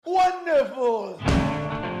beautiful!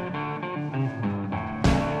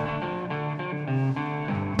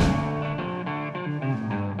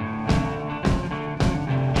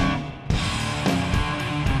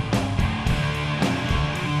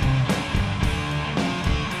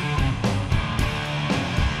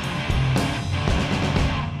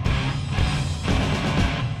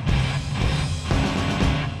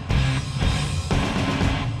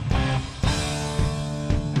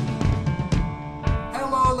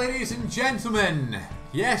 Ladies and gentlemen,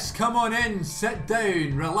 yes, come on in, sit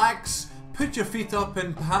down, relax, put your feet up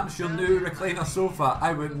in perhaps your new recliner sofa.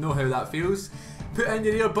 I wouldn't know how that feels. Put in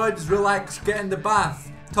your earbuds, relax, get in the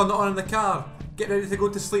bath, turn it on in the car, get ready to go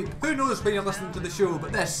to sleep. Who knows when you're listening to the show,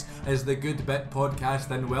 but this is the Good Bit Podcast,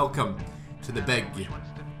 and welcome to the big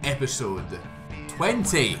episode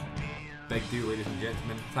 20. Big deal, ladies and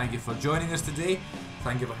gentlemen. Thank you for joining us today.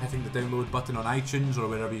 Thank you for hitting the download button on iTunes or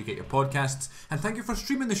wherever you get your podcasts. And thank you for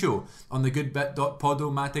streaming the show on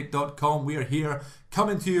thegoodbit.podomatic.com. We are here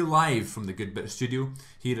coming to you live from the Good Bit studio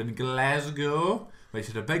here in Glasgow, which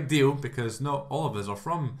is a big deal because not all of us are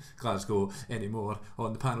from Glasgow anymore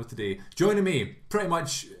on the panel today. Joining me pretty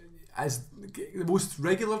much as the most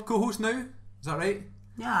regular co-host now. Is that right?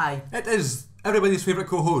 Yeah. It is everybody's favourite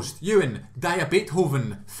co-host, Euan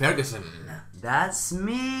Beethoven Ferguson. That's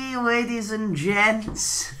me, ladies and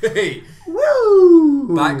gents. Hey!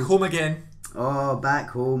 Woo! Back home again. Oh,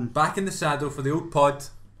 back home. Back in the saddle for the old pod.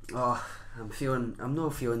 Oh, I'm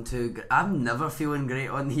not feeling too good. I'm never feeling great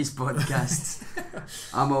on these podcasts.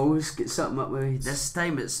 I'm always get something up with me. This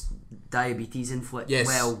time it's diabetes infliction. Yes.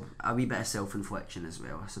 Well, a wee bit of self-infliction as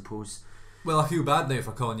well, I suppose. Well, I feel bad now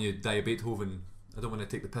for calling you Beethoven. I don't want to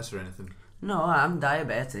take the piss or anything. No, I'm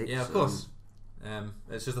diabetic. Yeah, of course.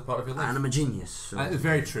 It's just a part of your life. And I'm a genius. So. It's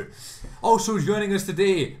very true. Also joining us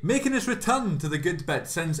today, making his return to the Good Bit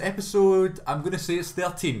since episode, I'm going to say it's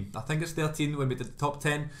 13. I think it's 13 when we did the top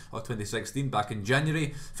 10 of 2016 back in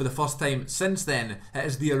January. For the first time since then, it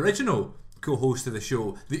is the original co-host of the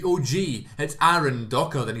show, the OG. It's Aaron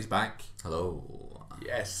Docker, then he's back. Hello.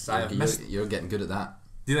 Yes, You're getting good at that.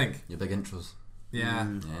 Do you think? Your big intros. Yeah.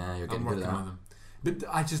 Yeah, you're getting I'm good working at on them. But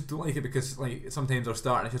I just don't like it because like sometimes I'll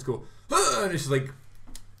start and I just go and it's like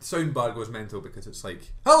sound bar goes mental because it's like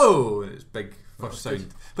hello and it's big first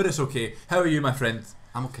sound. But it's okay. How are you, my friend?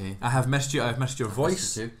 I'm okay. I have missed you. I've missed your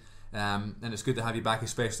voice. Too. And it's good to have you back,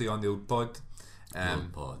 especially on the old pod.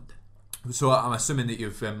 Old pod. So I'm assuming that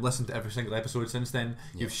you've listened to every single episode since then.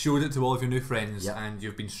 Yep. You've showed it to all of your new friends, Yep. and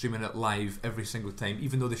you've been streaming it live every single time,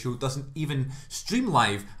 even though the show doesn't even stream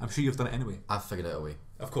live. I'm sure you've done it anyway. I've figured it out a way.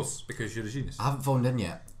 Of course, because you're a genius. I haven't phoned in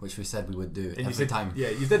yet, which we said we would do every time. Yeah,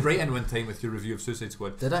 you did write in one time with your review of Suicide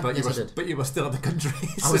Squad. Did I? But Yes, you I were, did. But you were still in the country.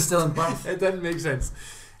 I was still in Perth. It didn't make sense.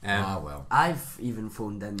 Well. I've even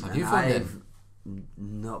phoned in. Have you phoned in?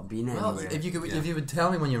 Not been Well, anywhere. if you would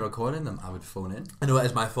tell me when you're recording them, I would phone in. I know it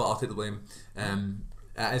is my fault. I'll take the blame.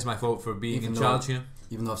 It is my fault for being in charge here.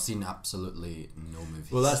 Even though I've seen absolutely no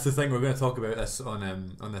movies. Well, that's the thing. We're going to talk about this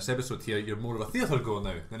on this episode here. You're more of a theatre goer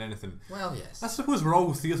now than anything. Well, yes. I suppose we're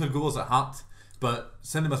all theatre goers at heart, but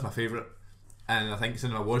cinema's my favourite, and I think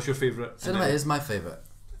cinema was your favourite. Cinema is my favourite.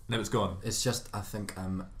 Now it's gone. It's just I think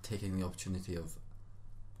I'm taking the opportunity of.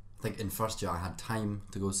 I think in first year I had time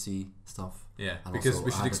to go see stuff. Yeah, and because also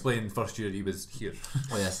we should I explain first year he was here.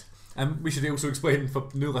 Oh yes. And we should also explain for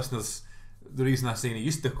new listeners the reason I'm saying he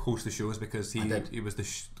used to host the show is because he was the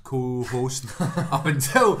co-host up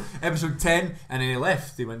until episode 10, and then he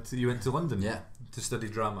left. You went to London to study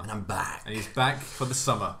drama. And I'm back. And he's back for the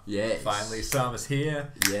summer. Yes. Finally, summer's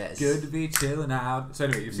here. Yes. Good to be chilling out. So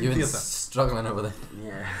anyway, you've seen theatre. Struggling over there.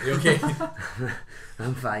 Yeah. Are you okay?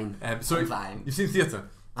 I'm fine. I'm fine. You've seen theatre?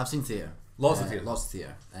 I've seen theatre. Lots of theatre. Lots of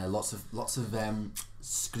theatre. Lots of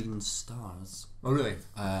screen stars. Oh really?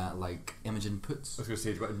 Like Imogen Poots. I was going to say,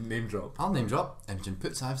 do you want a name drop? I'll name drop. Imogen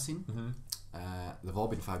Poots I've seen. Mm-hmm. They've all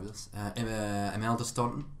been fabulous. Imelda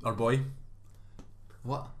Staunton. Our boy.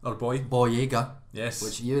 What? Our boy. Boyega. Yes.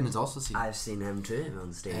 Which Euan has also seen. I've seen him too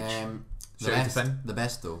on stage. The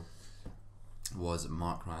best though was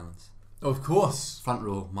Mark Rylance. Of course. Front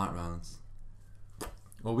row, Mark Rylance.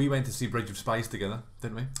 Well, we went to see Bridge of Spies together,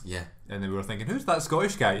 didn't we? Yeah. And then we were thinking, who's that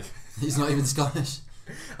Scottish guy? He's not even Scottish.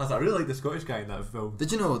 I thought, I really like the Scottish guy in that film.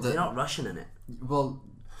 Did you know that? They're not Russian in it. Well,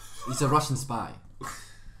 he's a Russian spy,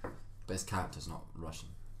 but his character's not Russian.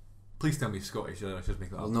 Please tell me he's Scottish. I should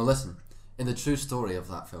make that Well, up. no, listen. In the true story of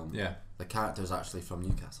that film, Yeah. the character's actually from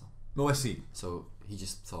Newcastle. No, I see. So he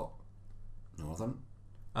just thought Northern.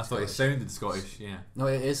 I thought it Scottish. sounded Scottish. Yeah. No,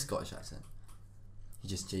 it is Scottish accent. He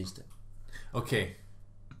just changed it. Okay.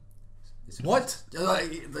 It's What?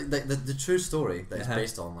 Like the true story that it's Uh-huh.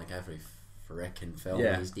 based on, like every frickin' film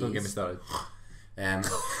Yeah, these days. don't get me started.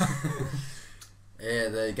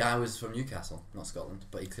 The guy was from Newcastle, not Scotland,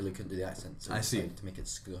 but he clearly couldn't do the accent, so I he see. decided to make it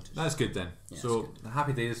Scottish. That's good then. Yeah, so it's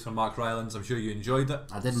happy days for Mark Rylance. I'm sure you enjoyed it.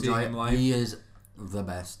 I did Seeing enjoy him it. live. He is the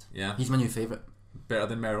best. Yeah, He's my new favourite. better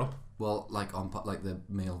than Meryl. Well, like like the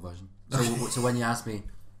male version. So when you ask me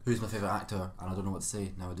who's my favourite actor, and I don't know what to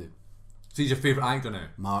say, now I do. So he's your favourite actor now?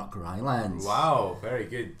 Mark Rylance. Wow, very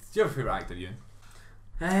good. Do you have a favourite actor, Ewan?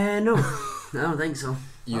 No, I don't think so.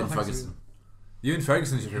 Ewan I don't think Ferguson. Ewan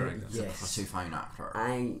Ferguson's your favourite actor? Yes. Such a fine actor.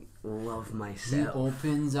 I love He myself.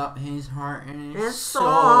 opens up his heart and his It's soul.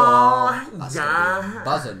 so That's gonna be good.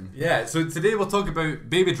 buzzing. Yeah, so today we'll talk about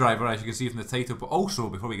Baby Driver, as you can see from the title, but also,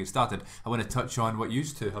 before we get started, I want to touch on what you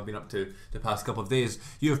two have been up to the past couple of days.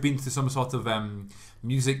 You have been to some sort of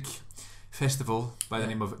music festival by the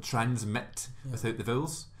name of TRNSMT, without the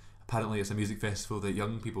vowels. Apparently it's a music festival that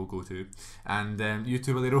young people go to, and you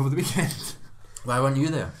two were there over the weekend. Why weren't you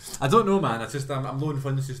there? I don't know, man. I'm low in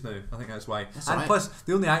funds just now. I think that's why. That's and alright. plus,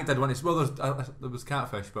 the only act I'd want to see, well, there was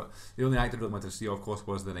Catfish, but the only act I really wanted to see, of course,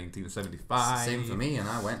 was the 1975. Same for me, and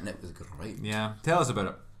I went and it was great. Yeah, tell us about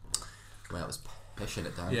it. Well, it was pissing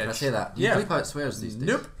it down. Yeah, Can I say that? Do you bleep out swears these days?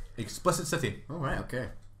 Nope. Explicit City. Oh, right, okay.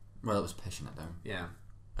 Well, it was pissing it down. Yeah.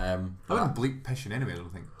 I I wouldn't bleep pishing anyway, I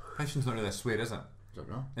don't think. Pishing's not really a swear, is it? don't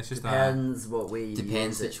know. It's just Depends what way.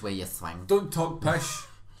 Depends you use which way you swing. Don't talk pish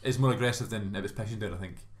is more aggressive than it was pishing down, I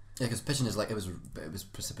think. Yeah, because pissing is like it was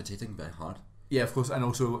precipitating very hard. Yeah, of course, and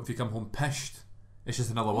also if you come home pished, it's just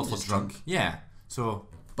another word for just drunk. drunk. Yeah, so...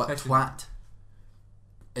 But Pishing. twat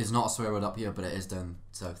is not a swear word up here, but it is down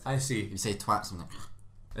south. I see. If you say twat, something like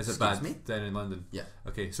Is it Excuse bad me? down in London? yeah,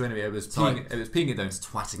 Okay, so anyway, it was Sorry. peeing it down. it's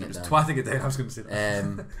twatting It it was down. twatting it down, I was going to say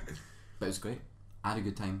that. But it was great. I had a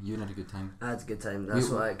good time. You had a good time. I had a good time. That's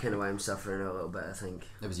We- kind of why I'm suffering a little bit. I think.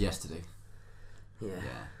 It was yesterday. Yeah.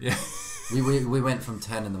 Yeah. Yeah. We went from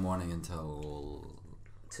 10 in the morning until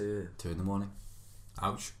 2. 2 in the morning.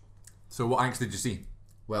 Ouch. So what acts did you see?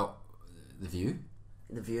 Well, The View.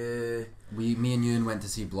 The View. Me and Euan went to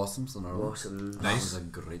see Blossoms on our own. Blossoms. That Nice. was a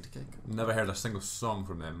great gig. Never heard a single song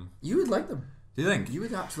from them. You would like them. Do you think? You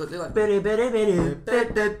would absolutely like them. Biddy, biddy, biddy,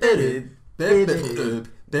 biddy, biddy,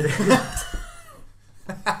 biddy.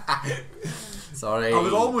 Sorry. I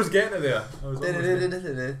was almost getting it there. I was almost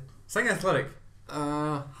getting... Sing a lyric.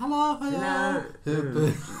 Hello.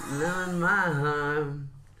 Not my heart.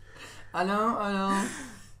 I know.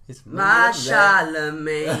 It's My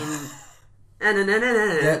Charlemagne. I don't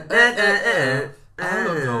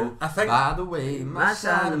know. I think... By the way, my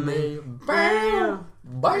Charlemagne. Bam.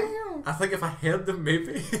 Bam. I think if I heard them,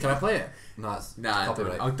 maybe... Can I play it? No, that's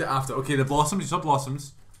copyright. I'll do it after. Okay, the Blossoms. You saw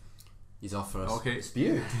Blossoms. He's off for us. Okay. It's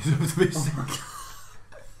you. You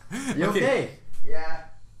You okay? Yeah.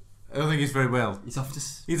 I don't think he's very well. He's off to.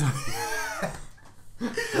 He's...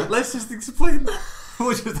 Let's just explain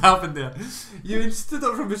what just happened there. You stood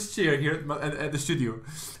up from his chair here at the studio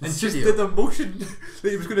and just studio? did a motion that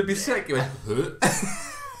he was going to be sick. He went, and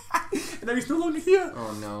now he's no longer here.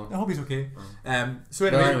 Oh no. I hope he's okay. Oh. So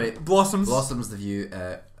anyway, Blossoms. Blossoms, The View.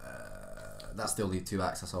 That's the only 2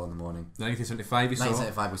 acts I saw in the morning. The 1975 you saw.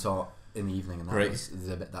 1975 we saw in the evening, and that Right. was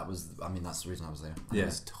the bit. That was. I mean, that's the reason I was there. And Yeah. It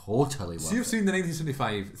was totally worth So you've it. seen the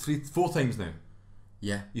 1975 4 times now.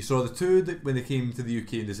 Yeah. You saw the 2 that when they came to the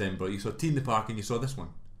UK in December. You saw Tea in the Park and you saw this one.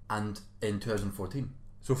 And in 2014,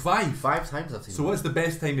 So 5. 5 times I've seen. So them. what's the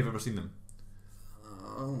best time you've ever seen them?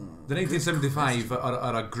 The 1975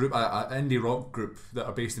 are a group, an indie rock group that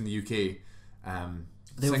are based in the UK.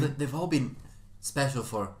 They've all been special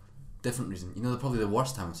for different reasons. You know, probably the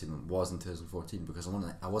worst time I've seen them was in 2014 because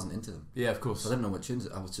I wasn't into them. Yeah, of course. So I didn't know what tunes.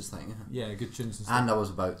 I was just like, Yeah, good tunes and stuff. And I was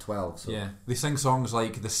about 12. So Yeah, they sing songs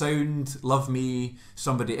like "The Sound," "Love Me,"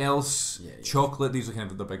 "Somebody Else," Yeah, yeah. "Chocolate." These are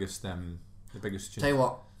kind of the biggest tunes. Tell you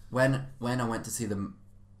what, when I went to see them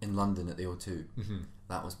in London at the O2, Mm-hmm.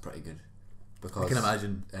 that was pretty good. Because I can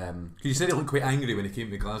imagine. Because you said he looked quite angry when he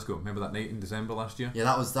came to Glasgow. Remember that night in December last year? Yeah,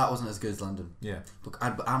 that wasn't as good as London. Yeah.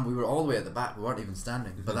 And we were all the way at the back. We weren't even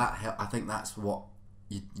standing. Mm-hmm. But I think that's what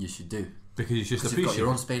you should do. Because you just Because you've got appreciate. your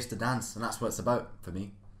own space to dance, and that's what it's about for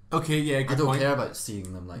me. Okay, yeah, good I don't point. care about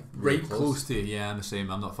seeing them like really Right close to you, yeah, I'm the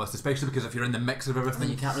same. I'm not fussed, especially because if you're in the mix of And then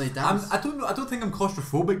everything. you can't really dance. I don't think I'm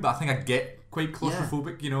claustrophobic, but I think I get quite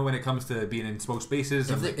claustrophobic. You know, when it comes to being in small spaces.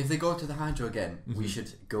 If they go to the Hydro again, we Mhm.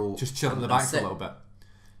 should go Just chill in the and back for sit. a little bit.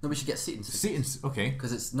 No, we should get seating Seating, okay.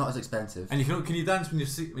 because it's not as expensive. And can you dance when you're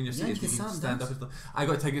seated? Yeah, you can stand up. dance. And stuff. I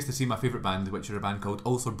got tickets to see my favourite band, which are a band called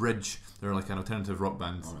Alter Bridge. They're like an alternative rock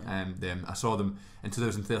band, Alright. and I saw them in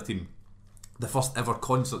 2013. The first ever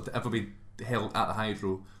concert to ever be held at the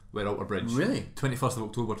Hydro were Alter Bridge. Really? 21st of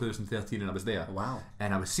October 2013, and I was there. Wow.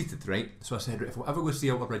 And I was seated, right? So I said, if I ever go see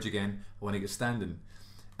Alter Bridge again, I want to get standing.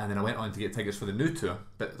 And then I went on to get tickets for the new tour,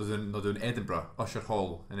 but they're doing Edinburgh, Usher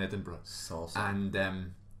Hall in Edinburgh. So and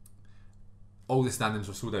all the standings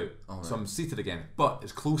were sold out. Oh, so right. I'm seated again, but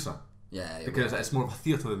it's closer. Yeah. Because it's more of a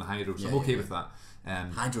theatre than the Hydro, so I'm okay with that.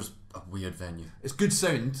 Hydro's a weird venue. It's good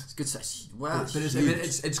sound. It's good. Well, but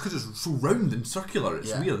it's because it's so round and circular.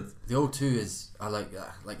 It's weird. The O2 is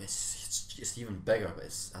it's even bigger, but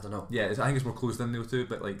it's, I don't know. Yeah, I think it's more closed in the O2,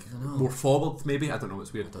 but like more forward maybe. I don't know.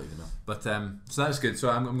 It's weird. I don't even know. But so that's good. So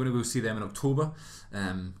I'm going to go see them in October.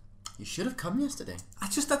 You should have come yesterday. I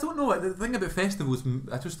don't know. The thing about festivals,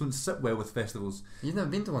 I just don't sit well with festivals. You've never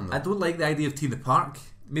been to one though. I don't like the idea of tea in the park.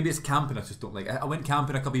 Maybe it's camping I just don't like. I went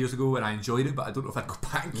camping a couple of years ago and I enjoyed it, but I don't know if I'd go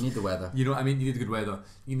back. You need the weather. You know what I mean? You need good weather.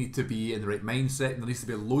 You need to be in the right mindset, and there needs to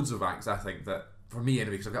be loads of acts, I think, that, for me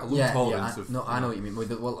anyway, because I've got a low tolerance of... I know what you mean.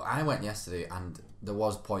 Well, I went yesterday and there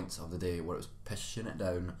was points of the day where it was pissing it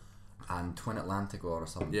down and Twin Atlantic or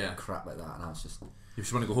something crap like that, and I was just... You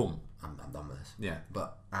just want to go home? I'm done with this. Yeah.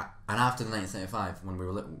 But and after the 1975, when we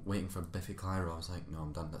were waiting for Biffy Clyro, I was like, no,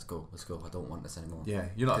 I'm done. Let's go. I don't want this anymore. Yeah.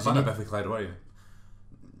 You're not a fan of Biffy Clyro, are you?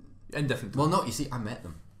 Indifferent. Well, no. You see, I met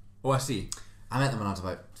them. Oh, I see. I met them when I was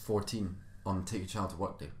about 14 on Take Your Child to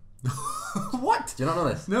Work Day. What? Do you not know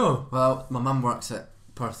this? No. Well, my mum works at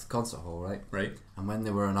Perth Concert Hall, right? Right. And when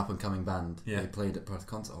they were an up and coming band, they played at Perth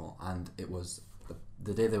Concert Hall, and it was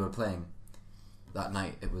the day they were playing. That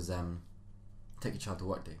night, it was Take Your Child to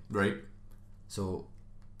Work Day. Right. So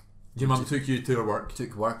your mum took you to her work.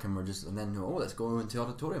 Took work, and and then let's go into the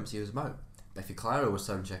auditorium, see who's about. Biffy Clyro was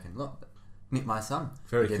sound checking. Look, meet my son.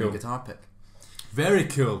 Very gave cool. me a guitar pick. Very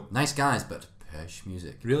cool. Nice guys, but pish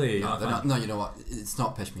music. Really? No, they're not. No, you know what? It's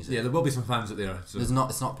not pish music. Yeah, there will be some fans out there. So. It's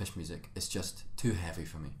not pish music. It's just too heavy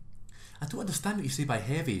for me. I don't understand what you say by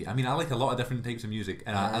heavy. I mean, I like a lot of different types of music,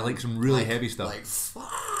 and I like some really heavy stuff.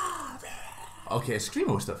 Okay,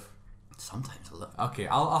 screamo stuff. Sometimes a little. Okay,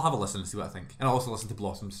 I'll have a listen and see what I think, and I'll also listen to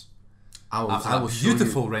Blossoms. I will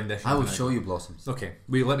beautiful rendition. I will show you Blossoms. Okay,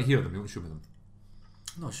 will you let me hear them? You won't show me them.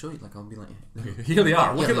 No, I'll show you. Like I'll be like, here they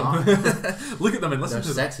are. Look at them. Look at them and listen They're to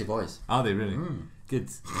them. sexy boys. Are they really? Good.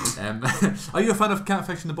 Are you a fan of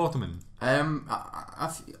Catfish and the Bottommen?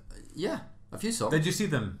 Yeah, a few songs. Did you see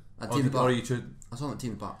them? At Tea in the Park. I saw them at Tea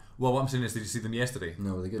in the Park. Well, what I'm saying is, did you see them yesterday?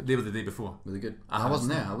 No, were they good? They were the day before. Were they good? I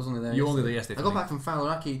wasn't there. I was only there. You were only there yesterday. I got back from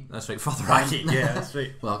Faliraki. That's right, Faliraki. Yeah, that's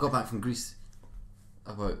right. Well, I got back from Greece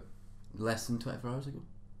about less than 24 hours ago.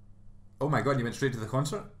 Oh my god, you went straight to the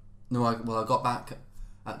concert? No, I got back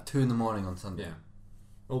at 2 a.m. on Sunday. Yeah.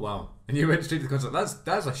 Oh wow. And you went straight to the concert.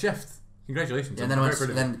 That's a shift. Congratulations. Yeah,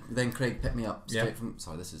 and then Craig picked me up straight from...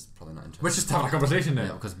 Sorry, this is probably not interesting. We're just having a conversation now.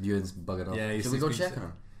 Yeah, because Ewan's buggered off. Yeah, should we go check on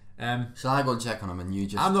him? Shall I go and check on him and you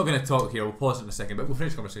just... I'm not going to talk here, we'll pause it in a second, but we'll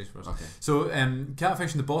finish the conversation first. Okay. So,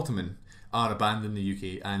 Catfish and the Bottommen are a band in the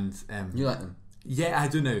UK, and... you like them? Yeah, I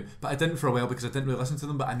do now, but I didn't for a while because I didn't really listen to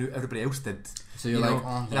them, but I knew everybody else did. So you're like...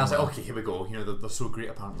 and I was like, okay, here we go, they're so great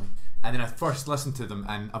apparently. And then I first listened to them,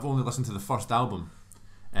 and I've only listened to the first album.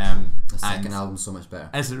 The second album's so much better.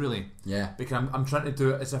 Is it really? Yeah. Because I'm trying to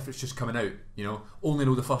do it as if it's just coming out, only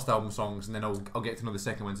know the first album songs, and then I'll get to know the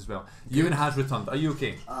second ones as well. Ewan has returned. Are you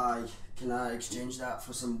okay? Aye. Can I exchange that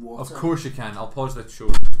for some water? Of course you can. I'll pause the show.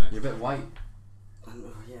 You're a bit white.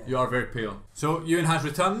 Yeah. You are very pale. So Ewan has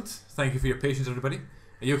returned. Thank you for your patience, everybody.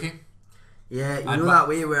 Are you okay? Yeah, you know that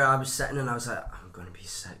way where I was sitting and I was like, I'm going to be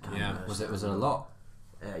sick. Yeah. Was it a lot?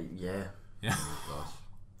 Yeah. Yeah. Oh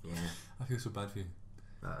gosh. Yeah. I feel so bad for you.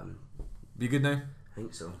 Be you good now? I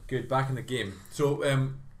think so. Good. Back in the game. So,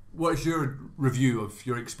 what's your review of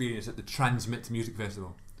your experience at the TRNSMT Music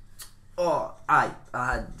Festival? Oh, I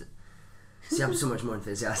had... See, I'm so much more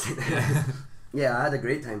enthusiastic. Yeah, I had a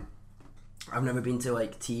great time. I've never been to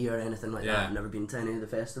like tea or anything like that. I've never been to any of the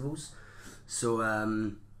festivals. So,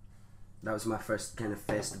 that was my first kind of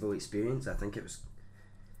festival experience. I think it was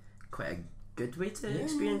quite a good way to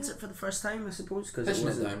experience it for the first time, I suppose. Because it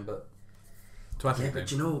wasn't... down, but... Yeah,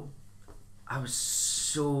 but I was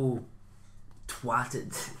so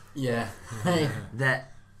twatted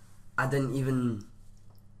that I didn't even...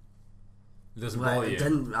 It doesn't bother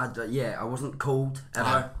you? I wasn't cold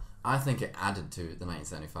ever. I think it added to the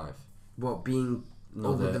 1975. What, being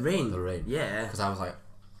the rain? The rain. Yeah. Because I was like...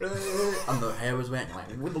 and the hair was wet. Like...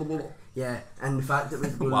 Yeah, and the fact that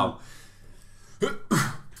we've been... Wow.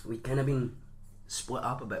 We'd kind of been split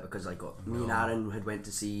up a bit because me and Aaron had went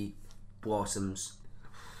to see Blossoms.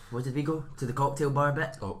 Where did we go? To the cocktail bar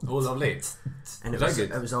bit. Oh lovely. And was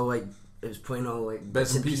it was all like, it was playing all like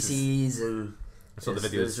bits and pieces and I saw the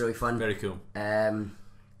videos. It was really fun. Very cool.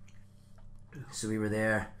 So we were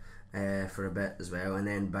there for a bit as well, and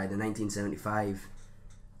then by the 1975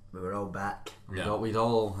 we were all back. Yeah. We'd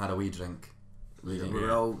all had a wee drink. We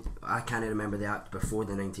were all. I can't remember the act before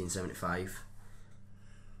the 1975,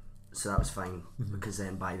 so that was fine because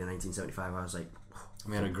then by the 1975 I was like,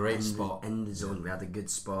 We had a great spot in the zone. We had a good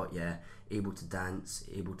spot. Yeah, able to dance,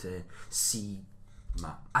 able to see.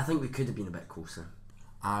 I think we could have been a bit closer.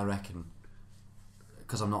 I reckon,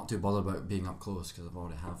 because I'm not too bothered about being up close because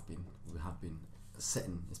we have been.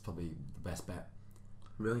 Sitting is probably the best bet.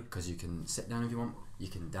 Really? Because you can sit down if you want, you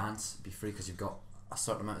can dance, be free because you've got a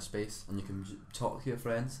certain amount of space, and you can talk to your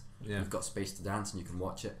friends. Yeah. You've got space to dance, and you can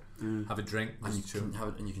watch it, have a drink, and you can have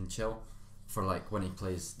it, and you can chill. For like when he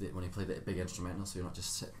played the big instrumental, so you're not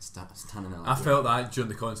just standing there. Like, I felt that during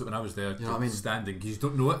the concert when I was there, you know what I mean? standing because you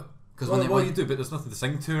don't know it. Because when you do, but there's nothing to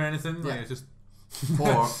sing to or anything. Yeah. Like, it's just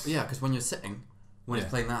because when you're sitting, when he's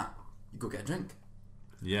playing that, you go get a drink.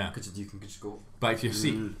 Yeah, because you can just go back to your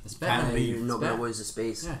seat. It's Can't better. leave. You're not going to lose the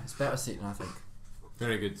space. Yeah, it's better seating, I think.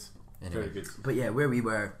 Very good. Anyway. Very good. But yeah, where we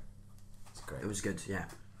were, It's great. it was good. Yeah.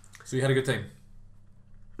 So you had a good time.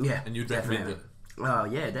 Yeah. And you'd recommend it. Oh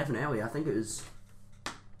yeah, definitely. I think it was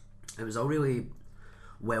all really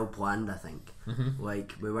well planned. I think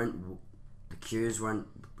like the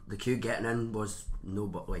queue getting in was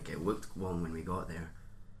but like it looked long when we got there.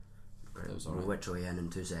 It was we were alright. literally in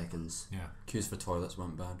 2 seconds. Yeah. Queues for toilets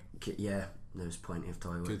weren't bad. Yeah, there was plenty of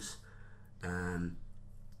toilets.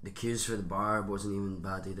 The queues for the bar wasn't even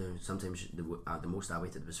bad either. Sometimes the most I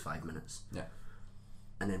waited was 5 minutes. Yeah.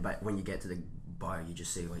 And then when you get to the bar, you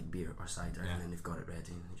just say like beer or cider, and then they've got it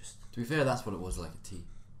ready. And just To be fair, that's what it was like at tea.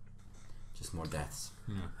 Just more deaths.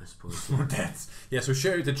 I suppose More deaths. Yeah. So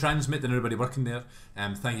shout out to TRNSMT and everybody working there.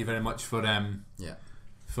 Thank you very much for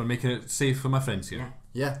for making it safe for my friends here. Yeah.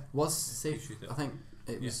 Yeah, was safe. I think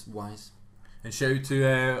it was wise. And shout out to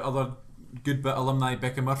other good bit alumni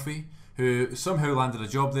Becca Murphy, who somehow landed a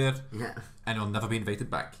job there. Yeah. And will never be invited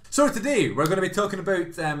back. So today we're going to be talking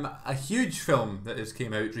about a huge film that has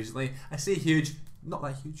came out recently. I say huge, not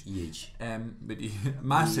that huge. Huge. But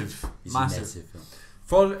massive. It's Massive. a massive film.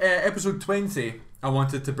 For episode 20, I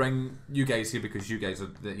wanted to bring you guys here because you guys are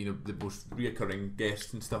the most reoccurring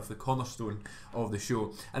guests and stuff, the cornerstone of the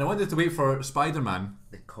show. And I wanted to wait for Spider-Man.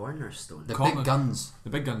 The cornerstone. The big guns. The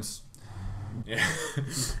big guns. Yeah.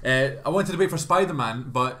 I wanted to wait for Spider-Man,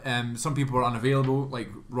 but some people were unavailable, like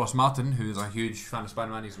Ross Martin, who is a huge fan of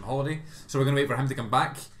Spider-Man. He's on holiday, so we're going to wait for him to come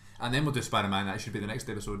back, and then we'll do Spider-Man. That should be the next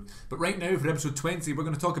episode. But right now, for episode 20, we're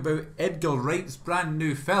going to talk about Edgar Wright's brand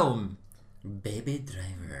new film, Baby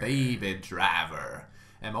Driver. Baby Driver.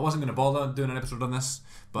 I wasn't going to bother doing an episode on this,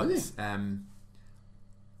 but Really?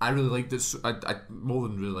 I really liked it. I more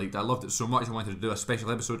than really liked it. I loved it so much. I wanted to do a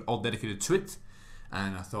special episode all dedicated to it.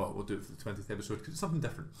 And I thought we'll do it for the 20th episode because it's something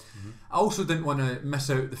different. I also didn't want to miss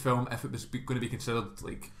out the film if it was going to be considered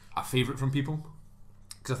like a favourite from people,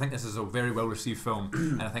 because I think this is a very well received film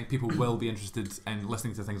and I think people will be interested in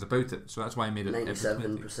listening to things about it. So that's why I made it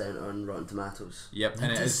 97% on Rotten Tomatoes. Yep,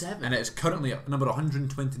 and it is currently at number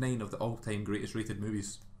 129 of the all-time greatest rated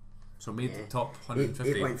movies. So it made the top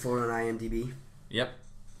 150. 8.4 on IMDb. Yep.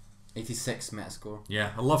 86 Metascore.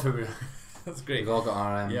 Yeah, I love how we. That's great. We've all got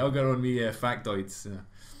our all got our own wee factoids.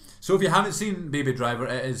 So if you haven't seen Baby Driver,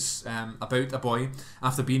 it is about a boy.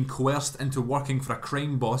 After being coerced into working for a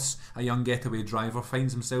crime boss, a young getaway driver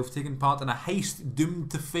finds himself taking part in a heist doomed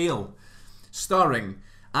to fail. Starring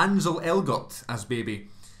Ansel Elgort as Baby.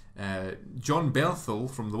 John Bernthal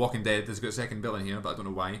from The Walking Dead has got a second bill in here, but I don't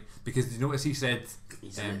know why. Because did you notice he said...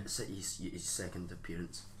 He's his second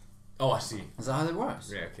appearance. Oh, I see. Is that how it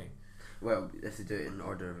works? Yeah, okay. Well, if they do it in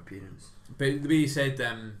order of appearance. But the way he said,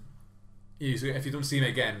 if you don't see him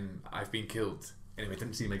again, I've been killed. Anyway,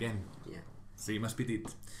 didn't see him again. Yeah. So he must be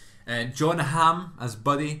dead. John Hamm as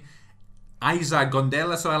Buddy. Isa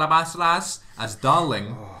Gonzalez Alabastras as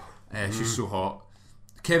Darling. She's so hot.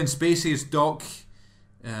 Kevin Spacey as Doc.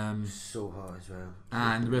 So hot as well.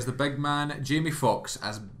 And where's the big man? Jamie Foxx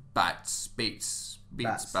as Bates.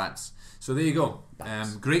 So there you go.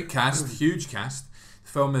 Great cast, huge cast. The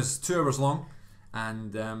film is 2 hours long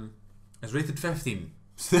and is rated 15.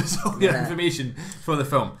 So that's all your information for the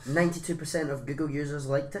film. 92% of Google users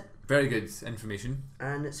liked it. Very good information.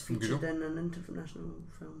 And it's featured in an international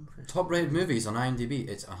film festival. Top rated movies on IMDb,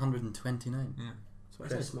 it's 129. Yeah.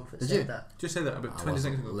 Chris Moffat Did said you? that. Just said that about I 20 wasn't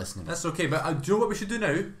seconds ago. listening. That's okay, but do you know what we should do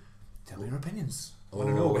now? Tell me your opinions. I want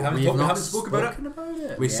to know. We We've haven't not spoke about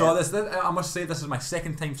it. We Yeah. saw this. I must say, this is my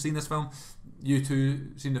second time seeing this film. You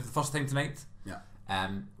two seen it for the first time tonight. Yeah.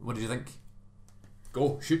 What did you think?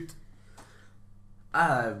 Go, shoot.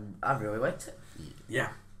 I really liked it.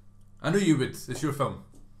 Yeah. I know you would. It's your film.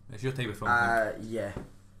 It's your type of film. I think. Yeah.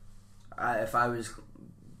 if I was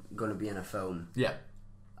going to be in a film, Yeah.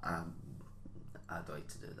 I'd like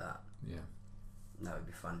to do that. Yeah. That would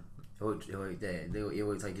be fun. He looked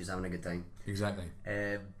like he was having a good time. Exactly.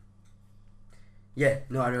 Yeah,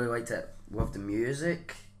 no, I really liked it. Loved the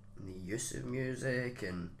music, and the use of music,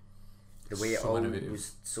 and the way it So all innovative.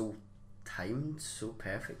 was so timed so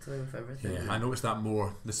perfectly with everything. Yeah, I noticed that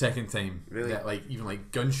more the second time. Really? That, like, even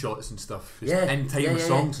like gunshots and stuff. Just Yeah, in time yeah, with yeah,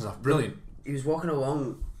 songs yeah. and stuff. Brilliant. He was walking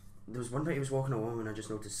along. There was one bit he was walking along, and I just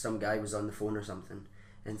noticed some guy was on the phone or something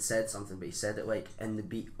and said something, but he said it like in the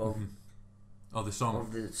beat of Oh, the song.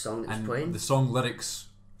 of the song that was And playing. the song lyrics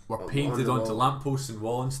were On painted the onto wall. lampposts and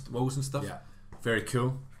walls and stuff. Yeah. Very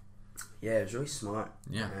cool. Yeah, it was really smart.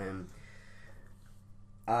 Yeah.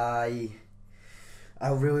 I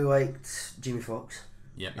really liked Jamie Foxx.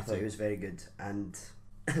 Yeah, I thought he was very good, and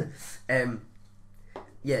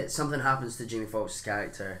yeah, something happens to Jamie Foxx's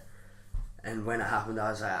character, and when it happened,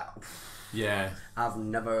 I was like, Yeah. I've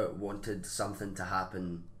never wanted something to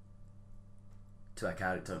happen to a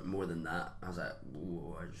character more than that. I was like,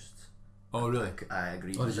 whoa, Oh, really? I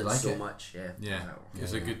agree Oh, with did it you like so it? much. Yeah. Yeah. I was It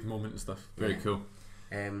was a good moment and stuff. Very Yeah. cool.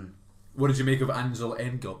 like, What did you make of Ansel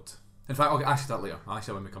Elgort? In fact, I'll ask you that later. I'll ask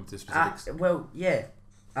you when we come to the specifics. well, yeah,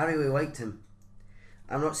 I really liked him.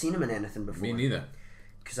 I've not seen him in anything before. Me neither.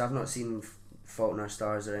 Because I've not seen Fault in Our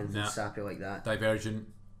Stars or anything Nah. sappy like that. Divergent.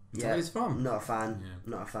 Is that where he's from? Not a fan. Yeah.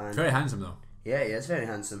 Not a fan. Very handsome though. Yeah, he is very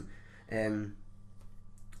handsome.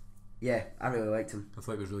 Yeah, I really liked him. I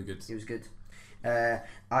thought it was really good. He was good.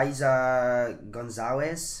 Isa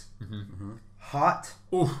Gonzalez. Hot.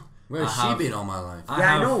 Oh, Where's I she have- been all my life?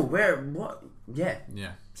 I know. Where? What? Yeah,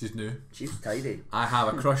 Yeah, she's new. she's tidy. I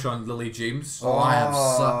have a crush on Lily James, Oh, I have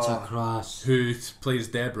such a crush. who plays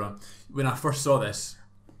Deborah. When I first saw this,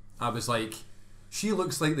 I was like, she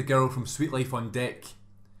looks like the girl from Sweet Life on Deck,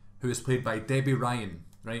 who is played by Debbie Ryan,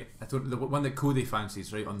 right? I don't the one that Cody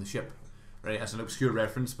fancies, right, on the ship, right? That's an obscure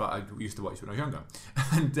reference, but I used to watch it when I was younger.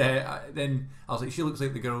 And then I was like, she looks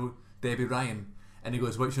like the girl Debbie Ryan, and he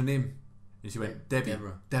goes, "What's your name?" And she went, "Debbie."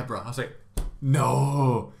 Deborah. I was like,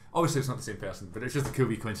 no. Obviously, it's not the same person, but it's just a cool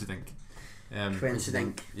wee coincidence.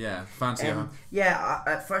 Coincidence. Yeah, fancy her. Yeah,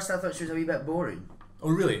 at first I thought she was a wee bit boring. Oh,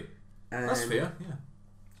 really? That's fair.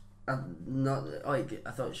 Yeah. Not like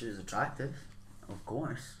I thought she was attractive, of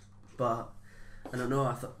course, but I don't know.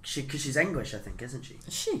 I thought because she's English, I think, isn't she?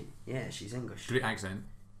 Is she? Yeah, she's English. Great accent.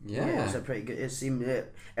 Yeah, it was a pretty good. It seemed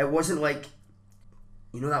it wasn't like,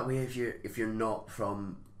 you know, that way if you're not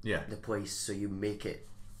from Yeah. the place, so you make it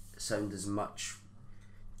sound as much.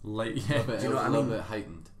 Like, A yeah. little bit, Do you know what I a little mean? bit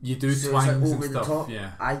heightened. You do So it's twangs like and over the stuff. top.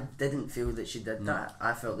 Yeah. I didn't feel that she did that.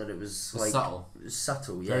 I felt that it was like subtle.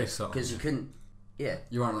 subtle, yeah, Very subtle, because yeah. you couldn't. Yeah,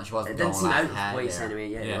 You weren't like she wasn't. it didn't going seem like out of that, place yeah. anyway.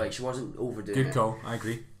 Yeah, Yeah. like she wasn't overdoing Good it. call. I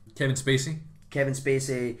agree. Kevin Spacey. Kevin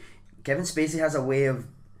Spacey has a way of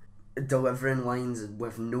delivering lines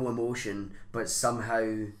with no emotion, but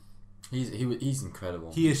somehow He's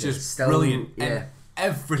incredible. He is just Still, brilliant yeah. in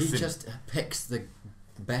everything. He just picks the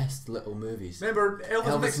best little movies. Remember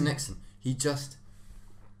Elvis Nixon? He's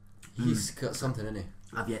got something in it.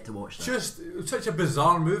 I've yet to watch that. Just such a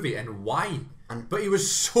bizarre movie, and why? And- But he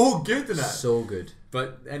was so good in it. So good.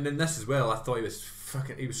 But and in this as well, I thought he was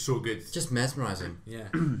so good. Just mesmerising. Yeah.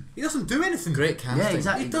 He doesn't do anything. Great casting. Yeah,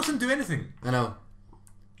 exactly. He doesn't do anything. I know.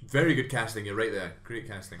 Very good casting. You're right there. Great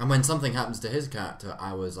casting. And when something happens to his character,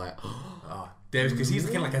 I was like, Oh, because he's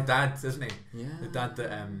kind of like a dad, isn't he? yeah. The dad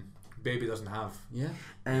that Baby doesn't have. Yeah.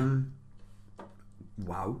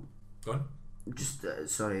 Wow. Go on. Just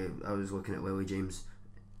sorry, I was looking at Lily James.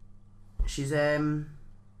 She's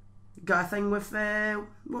got a thing with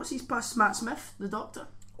what's his past, Matt Smith, the Doctor.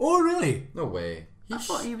 Oh, really? No way. I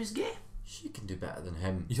thought he was gay. She can do better than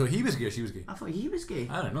him. You thought he was gay or she was gay? I thought he was gay.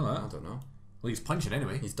 I don't know I that. don't know. Well, he's punching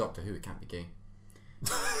anyway. He's Doctor Who. He can't be gay.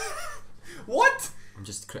 What? I'm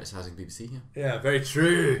just criticising BBC here. Yeah, very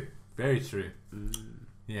true. Very true.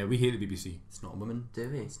 Yeah, we hate the BBC. It's not a woman. Do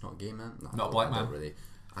we? It's not a gay man. No, Not a I black don't man. Really.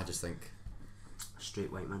 I just think. A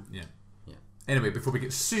straight white man. Yeah. Yeah. Anyway, before we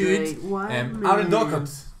get sued, Straight white Aaron man.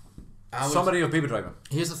 Dockert, I would- summary of Baby Driver.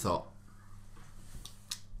 Here's a thought.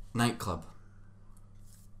 Nightclub.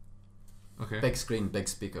 Okay. Big screen, big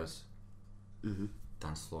speakers. Mhm.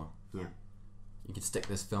 Dance floor. Yeah. You could stick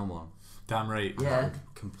this film on. Damn right. Yeah. That would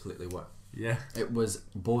completely work. Yeah. It was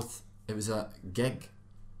both. It was a gig,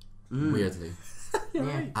 Mm. weirdly, You're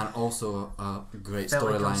Yeah. right. and also a great Felt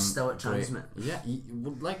like I storyline. was still at great- Transmit. Yeah,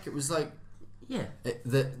 like it was like Yeah.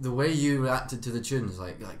 the way you reacted to the tunes.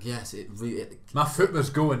 Like yes, it My foot was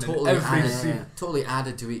going totally in every added, scene. totally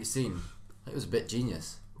added to each scene. It was a bit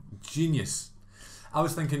genius. Genius. I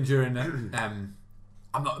was thinking during it,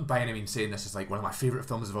 I'm not by any means saying this is like one of my favourite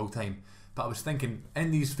films of all time, but I was thinking,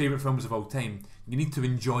 in these favourite films of all time, you need to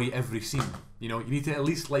enjoy every scene. You know, you need to at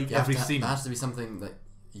least like every scene. There has to be something that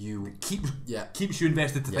you keeps you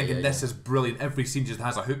invested to thinking this is brilliant. Every scene just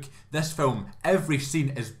has a hook. This film, every scene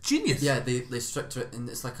is genius. Yeah, they structure it, and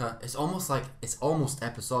it's like it's almost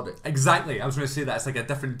episodic. Exactly. I was going to say that it's like a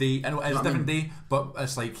different day. I know it's a different day, but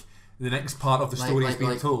it's like the next part of the story is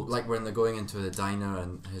being told. Like when they're going into the diner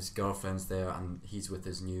and his girlfriend's there and he's with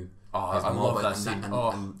his new. I love that scene.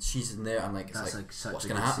 And she's in there and like it's like what's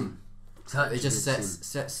going to happen? It just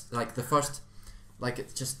sets like the first. Like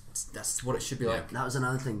it's just that's what it should be like. That was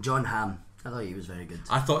another thing. John Hamm, I thought he was very good.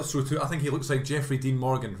 I thought so too. I think he looks like Jeffrey Dean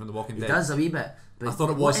Morgan from The Walking Dead. He does a wee bit. But I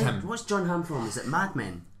thought it was him. What's John Hamm from? Is it Mad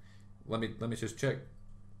Men? Let me just check.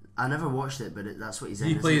 I never watched it, but that's what he's in.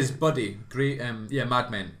 He plays Buddy, great.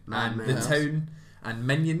 Mad Men, The Town, and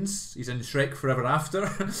Minions. He's in Shrek Forever After.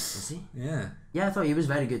 Is he? Yeah. Yeah, I thought he was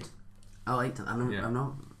very good. I liked him.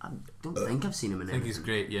 I don't think I've seen him in anything. I think he's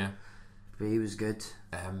great. Yeah. But he was good.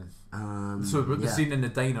 So the scene in the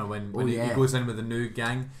diner when he goes in with the new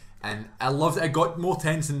gang, and I loved it. It got more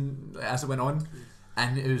tense as it went on,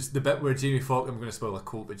 and it was the bit where Jamie Foxx, I'm going to spoil a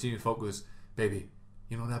quote, but Jamie Foxx goes, "Baby,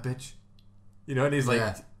 you know that bitch," you know, and he's like,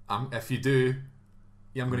 "If you do,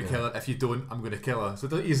 I'm going to kill her. If you don't, I'm going to kill her." So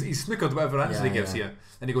he's snookered whatever answer he gives here,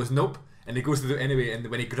 and he goes, "Nope," and he goes to do it anyway. And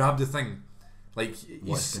when he grabbed the thing, like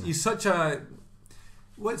he's such a,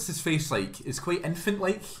 what's his face like? It's quite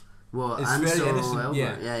infant-like. Well, it's very innocent,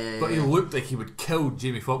 yeah. But he looked like he would kill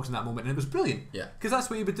Jamie Foxx in that moment, and it was brilliant. Yeah, because that's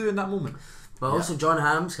what he would do in that moment. But also John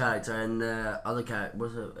Hamm's character and the other character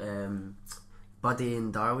was it Buddy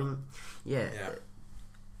and Darwin. Yeah,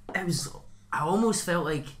 it was. I almost felt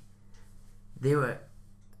like they were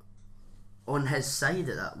on his side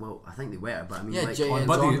at that. Well, I think they were, but I mean, on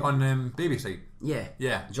Buddy on Baby's side.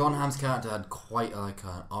 Yeah. John Hamm's character had quite an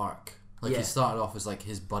arc. Like he started off as like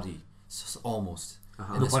his buddy, almost.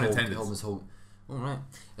 No pun intended. All right.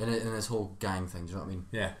 In this whole gang thing, do you know what I mean?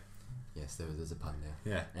 Yeah. Yes, there's a pun there.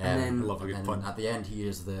 Yeah. And then, I love a good pun. At the end, he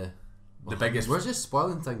is the biggest. We're just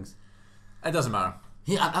spoiling things. It doesn't matter.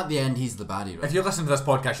 At the end, he's the baddie, right? If you're listening to this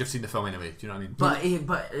podcast, you've seen the film anyway. Do you know what I mean?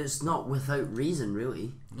 But it's not without reason,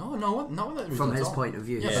 really. No, not without reason. From his point of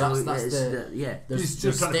view. Yeah, so that's He's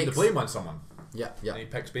just trying to put the blame on someone. Yeah. And he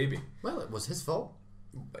picks Baby. Well, it was his fault.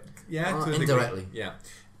 Yeah, to indirectly. Yeah.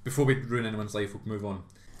 Before we ruin anyone's life, we'll move on.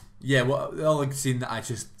 Yeah, well, the other scene that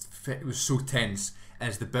it was so tense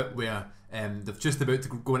is the bit where they're just about to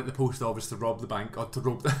go into the post office to rob the bank, or to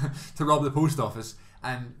rob the post office,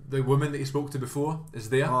 and the woman that he spoke to before is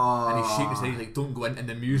there, and he's shaking his head like, "Don't go in," and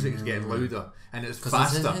the music is getting louder, and it's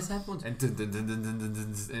faster, his headphones. And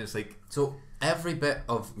it's like, so every bit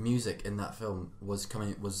of music in that film was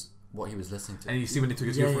what he was listening to, and you see when he took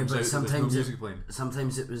his earphones out, there's no music playing.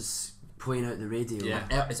 Sometimes it was playing out the radio.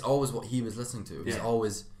 Yeah, it's always what he was listening to. It was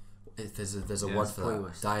always. There's a word for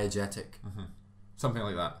that. Diegetic. Something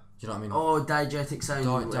like that. Do you know what I mean? Oh, diegetic sound.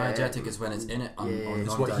 Diegetic is when it's in it.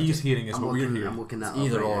 It's what he's hearing is what we're hearing. I'm looking at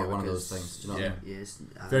either or one of those things. Do you know what I mean? Yes.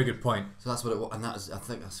 Very good point. So that's what it was, and I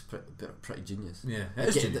think that's pretty genius. Yeah,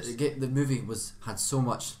 it's genius. The movie had so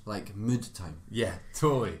much like mood time. Yeah,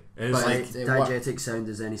 totally. It's like diegetic sound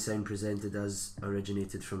is any sound presented as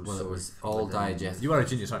originated from. Well, it was all diegetic. You are a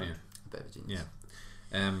genius, aren't you? A bit of a genius.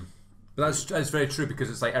 Yeah. But that's very true, because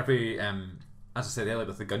it's like every as I said earlier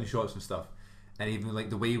with the gunshots and stuff, and even like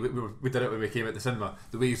the way we did it when we came out the cinema,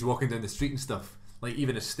 the way he's walking down the street and stuff, like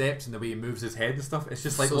even his steps and the way he moves his head and stuff, it's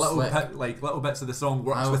just like so little bits of the song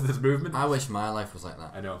works with his movement. I wish my life was like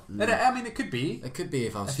that. I know. And I mean, it could be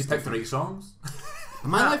if I was you picked the right songs.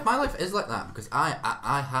 my life is like that, because I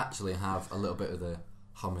actually have a little bit of the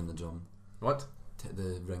hum in the drum. What?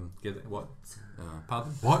 The ring. Get it? What?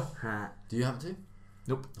 Pardon? What? Do you have it too?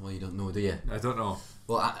 Nope. Well, you don't know, do you? I don't know.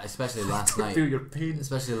 Well, especially last night. Feel your pain.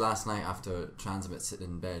 Especially last night after Transmit, sitting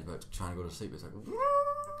in bed but trying to go to sleep. It's like,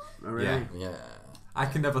 yeah. I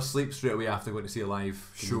can never sleep straight away after going to see a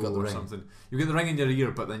live show or something. You get the ring in your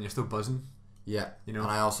ear, but then you're still buzzing. Yeah, you know.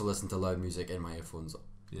 And I also listen to loud music in my earphones.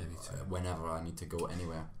 Yeah, me too. Whenever I need to go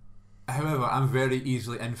anywhere. However, I'm very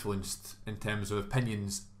easily influenced in terms of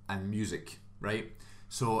opinions and music. Right.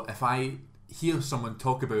 So if I hear someone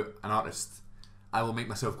talk about an artist, I will make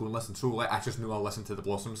myself go and listen. So like, I just know I'll listen to the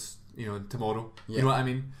Blossoms, tomorrow. Yeah. You know what I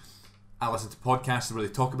mean? I listen to podcasts where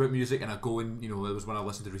they talk about music, and I go and, there was one I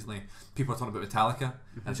listened to recently, people are talking about Metallica,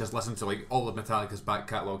 and I just listened to like all of Metallica's back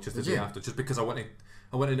catalogue just the day after, just because I wanted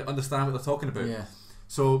to understand what they're talking about. Yeah.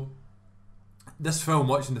 So this film,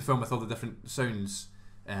 watching the film with all the different sounds,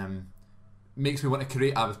 makes me want to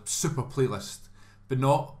create a super playlist, but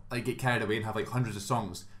not like get carried away and have like hundreds of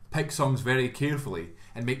songs, pick songs very carefully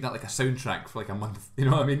and make that like a soundtrack for like a month. You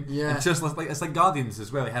know what I mean? Yeah. It's just like it's like Guardians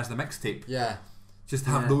as well. He has the mixtape. Yeah. Just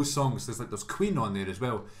to have those songs. There's Queen on there as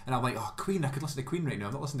well, and I'm like, oh, Queen! I could listen to Queen right now.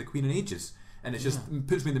 I've not listened to Queen in ages, and it just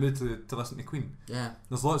puts me in the mood to listen to Queen. Yeah.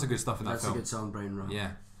 There's lots of good stuff in that film. That's a good song, Brian Rock.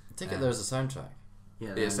 Yeah. I take it there's a soundtrack.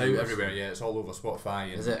 Yeah, It's out everywhere. Yeah, it's all over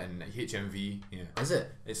Spotify and HMV. Yeah. Is it?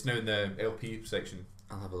 It's now in the LP section.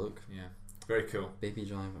 I'll have a look. Yeah. Very cool. Baby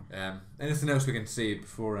Driver. Anything else we can say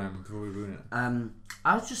before we ruin it?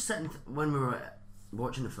 I was just sitting when we were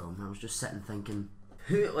watching the film. I was just sitting thinking,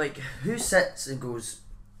 who sits and goes,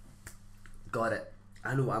 got it.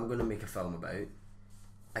 I know what I'm going to make a film about.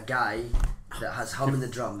 A guy that has hum in the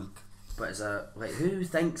drum, but is who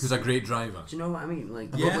thinks? Who's a great driver? Do you know what I mean? Like,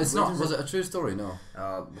 yeah, it's not. Was it a true story? No.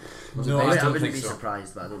 No, I don't wouldn't think be so.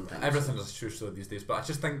 surprised, but I don't think Everything is a true story these days, but I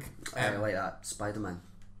just think I like that Spider-Man.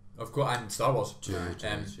 I've got and Star Wars. True.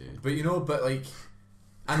 But you know, but like,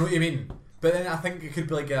 I know what you mean. But then I think it could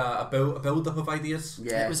be like a build up of ideas.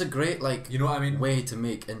 Yeah, It was a great You know what I mean? way to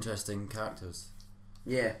make interesting characters.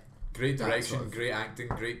 yeah. Great direction, sort of- great acting,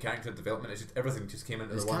 great character development. It's just everything just came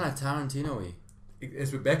into It's the one. kind of Tarantino-y.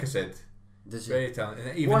 It's what Becca said. Did you? Very talented.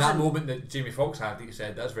 And even that moment that Jamie Foxx had, that you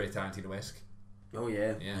said, that's very Tarantino-esque. Oh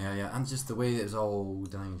yeah. Yeah. And just the way it was all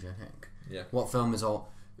diegetic. Yeah. What film is all...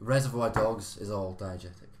 Reservoir Dogs is all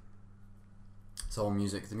diegetic. It's all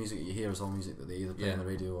music. The music that you hear is all music that they either play on the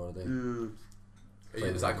radio or they...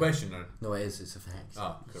 Is that a question or? No, it is. It's effects.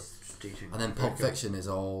 Oh, cool. Strategic. And then Pulp Fiction is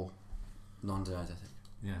all non-diegetic.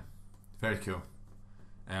 Yeah. Very cool.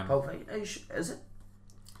 Pulp Fiction, is it?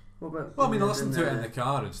 What about? Well, I mean, I listened to it in the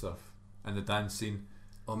car and stuff, and the dance scene.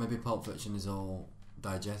 Or maybe Pulp Fiction is all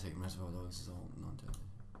diegetic and Reservoir Dogs is all non-diegetic.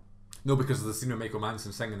 No, because of the scene with Michael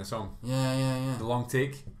Manson singing the song. Yeah. The long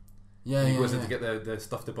take. Yeah, He goes in to get the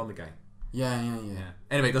stuff to burn the guy. Yeah.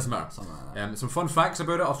 Anyway, it doesn't matter. Something like that. Some fun facts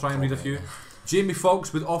about it. I'll try and read a few. Jamie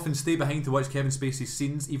Foxx would often stay behind to watch Kevin Spacey's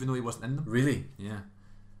scenes, even though he wasn't in them. Really? Yeah,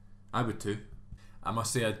 I would too. I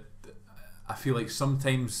must say, I feel like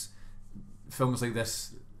sometimes films like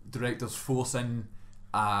this, directors force in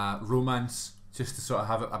romance just to sort of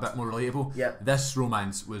have it a bit more relatable. Yeah. This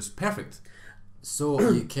romance was perfect. So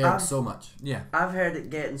you cared so much Yeah. I've heard it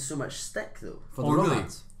getting so much stick though. for the Oh, really?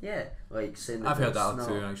 romance. Yeah, like saying I've heard it's that not,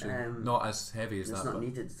 too, actually. Not as heavy as it's that. not But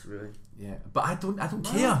needed really. yeah, but I don't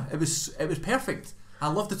care. It was perfect. I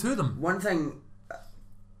loved the two of them. One thing,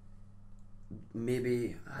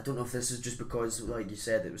 maybe I don't know if this is just because, like you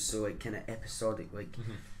said, it was so like kind of episodic. Like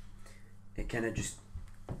it kind of just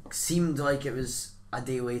seemed like it was a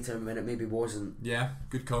day later when it maybe wasn't. Yeah,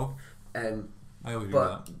 good call. I agree with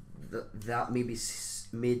But that. that maybe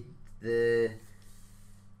made the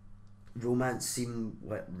romance seem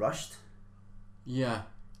like rushed. Yeah.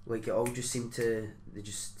 Like it all just seemed to they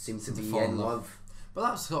just seemed to Seemed to be fall in in love. love. But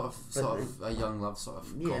that's sort of a young love sort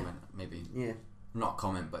of Yeah. comment, maybe. Yeah. Not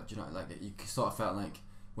comment, but you know, like you sort of felt like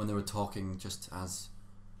when they were talking, just as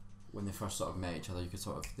when they first sort of met each other, you could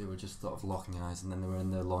sort of they were just sort of locking eyes, and then they were in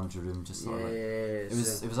the laundry room, just sort of like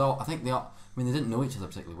it was all. I think they didn't know each other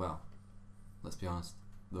particularly well. Let's be honest,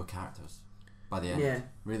 they were characters by the end. Yeah.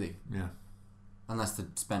 Really. Yeah. Unless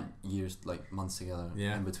they'd spent years, like months together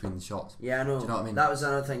in between the shots. Yeah, I know. Do you know what I mean? That was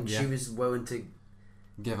another thing. Yeah. She was willing to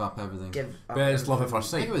Give up everything. give up. But it's love at everything.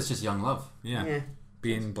 first I think sight. it was just young love. Yeah.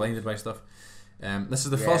 Being blinded by stuff. This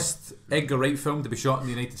is the Yeah. first Edgar Wright film to be shot in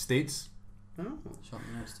the United States Oh. Shot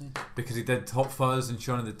in the next day. because he did Hot Fuzz and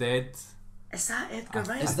Shaun of the Dead. Is that Edgar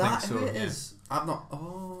Wright? Is I that think who so, it yeah. is? I've not.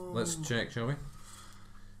 Oh. Let's check, shall we?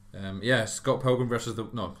 Yeah, Scott Pilgrim versus the...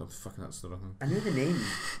 No, fucking that's the wrong one. I knew the name,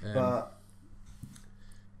 but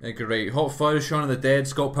Edgar Wright. Hot Fuzz, Shaun of the Dead,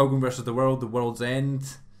 Scott Pilgrim versus the World, The World's End.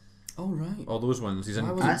 Oh right. All those ones. He's in...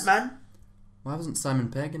 Why was Ant-Man? Why wasn't Simon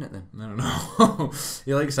Pegg in it then? I don't know.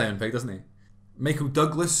 He likes Simon Pegg, doesn't he? Michael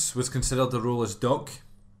Douglas was considered the role as Doc,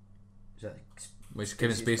 Is that which is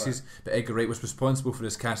Kevin Spacey's Spacey's, but Edgar Wright was responsible for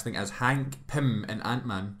his casting as Hank Pym in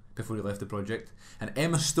Ant-Man before he left the project. And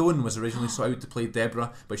Emma Stone was originally sought out to play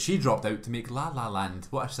Deborah, but she dropped out to make La La Land.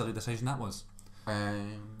 What a silly decision that was.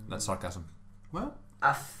 That's sarcasm. Well,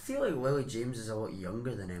 I feel like Lily James is a lot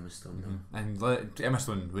younger than Emma Stone though. And Emma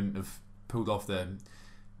Stone wouldn't have pulled off the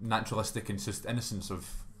naturalistic and just innocence of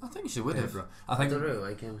I think she would have. Deborah. I I think don't really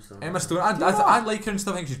like Emma Stone. Emma Stone, I like her and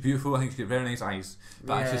stuff. I think she's beautiful. I think she's got very nice eyes,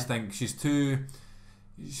 but I Yeah. just think she's too.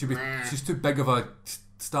 Nah. She's too big of a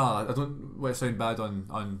star. I don't want to sound bad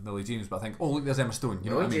on Lily James, but I think, oh look, there's Emma Stone. You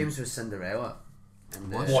know Lily what I mean? James was Cinderella. In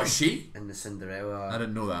the, Was she? In the Cinderella I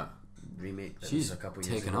didn't know that. remake that She's was a couple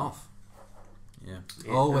years taken ago. off Yeah.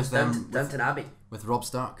 Yeah, Oh, it with was them- Downton Abbey. with Rob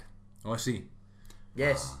Stark. Oh, I see.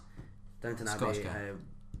 Yes. Downton Scottish Abbey. guy.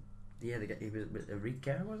 Yeah, he was a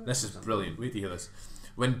recap, was it? This is brilliant. Wait to hear this.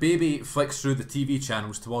 When Baby flicks through the TV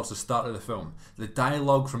channels towards the start of the film, the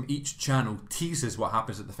dialogue from each channel teases what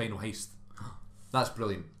happens at the final heist. That's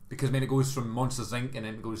brilliant. Because it goes from Monsters Inc. and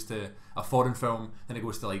then it goes to a foreign film, then it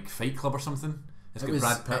goes to like Fight Club or something. It's got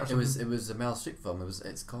Brad Pitt. It was a Meryl Streep film.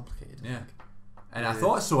 It's complicated. Yeah. And I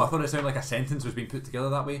thought so. I thought it sounded like a sentence was being put together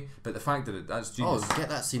that way. But the fact that that's genius. Oh, get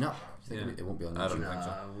that scene up. It won't be on YouTube. I don't think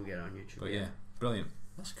so. We'll get it on YouTube. But yeah, brilliant.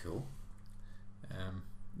 That's cool.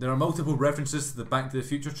 There are multiple references to the Back to the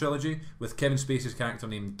Future trilogy, with Kevin Spacey's character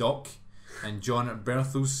named Doc and John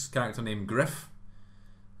Berthel's character named Griff.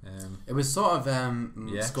 It was sort of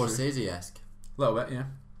Scorsese-esque. A little bit, yeah.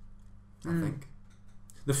 I think.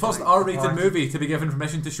 The first R-rated movie to be given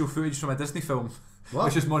permission to show footage from a Disney film,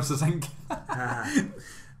 which is Monsters Inc.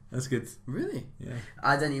 That's good. Really? Yeah.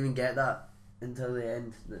 I didn't even get that until the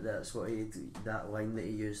end. That's what that line that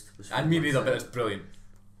he used was. And me neither, but it's brilliant.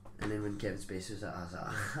 And then when Kevin Spacey was I was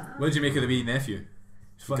like, what did you make of the wee nephew?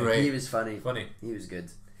 Funny. Great. He was funny. Funny. He was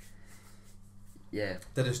good. Yeah.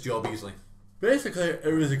 Did his job easily. Basically,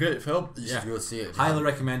 it was a great film. You Yeah. should go see it. Highly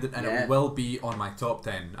recommended, and Yeah. it will be on my top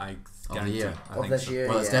 10. I guarantee. year. I Of think this so. year.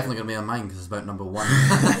 Well, it's yeah. definitely going to be on mine because it's about number 1.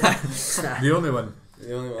 The only one.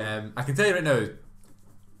 The only one. I can tell you right now,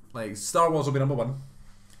 like Star Wars will be number 1.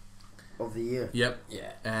 Of the year. Yep.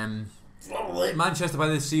 Yeah. Manchester by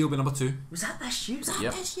the Sea will be number 2. Was that this year?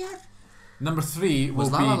 Yep. Number 3 will Was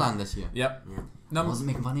be La La Land this year? Yep. Yeah. Number Wasn't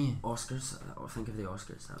making money. Oscars. Think of the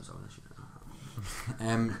Oscars. That was all this year.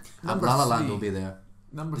 Number La La Land 3. will be there.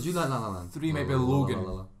 Number Did you like La La Land? 3 might be La, la, la, Logan.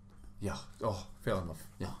 la, la. Yeah. Oh, fell in love.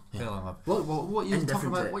 Yeah. Fell in love. What are you talking Indifferent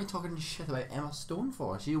about? to it. What are you talking shit about Emma Stone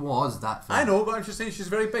for? She was that film. I know, but I'm just saying she's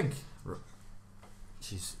very big.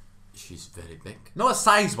 She's very big. Not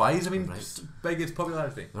size wise. I mean, Right. just big as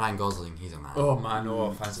popularity. Ryan Gosling, he's a man. Oh man,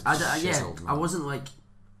 no fancy. Chiseled, man. I wasn't like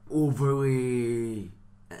overly.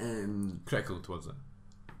 Critical towards it.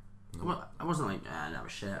 Well, I wasn't like that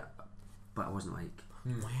was shit, but I wasn't like.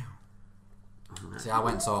 Wow. I wasn't like, See, I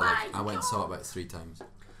went and saw it about 3 times.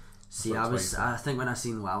 See, Saw it I was. twice. I think when I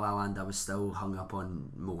seen La La Land, I was still hung up on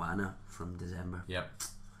Moana from December, Yep.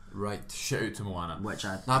 Right. Shout out to Moana. which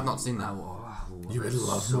I. No, I've not seen that. You would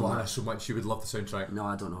love so Moana much. so much. You would love the soundtrack. No,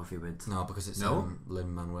 I don't know if you would. No, because it's No?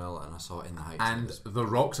 Lin-Manuel and I saw it in the Heights. And The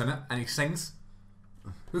Rock's in it, and he sings.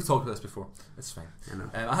 We've talked about this before. It's fine. I know.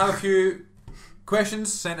 I have a few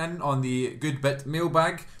questions sent in on the Good Bit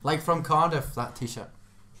mailbag. Like from Cardiff, that t-shirt.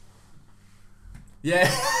 Yeah,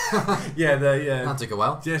 yeah, the That took a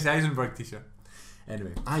while. Jesse Eisenberg t-shirt.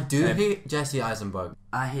 Anyway, I do hate Jesse Eisenberg.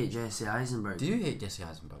 I hate Jesse Eisenberg. Do you hate Jesse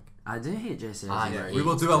Eisenberg? I do hate Jesse Ah, Eisenberg. yeah. we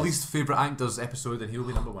will do a least favourite actors episode, and he'll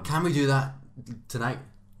be number 1. Can we do that tonight?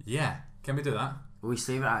 Yeah, can we do that? Least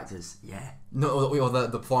favourite actors? Yeah. No, or the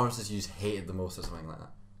performances you just hated the most or something like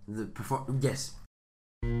that. Yes.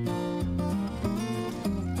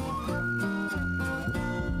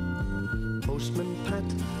 Postman Pat,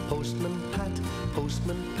 Postman Pat,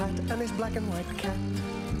 Postman Pat, and his black and white cat.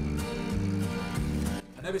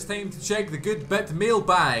 And now it's time to check the Good Bit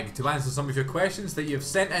mailbag to answer some of your questions that you've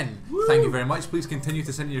sent in. Thank you very much. Please continue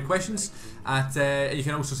to send in your questions. You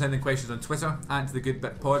can also send in questions on Twitter at the Good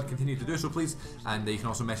Bit Pod. Continue to do so, please. And you can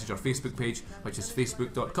also message our Facebook page, which is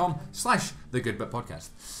facebook.com/the Good Bit Podcast.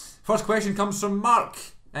 First question comes from Mark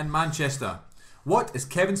in Manchester. What is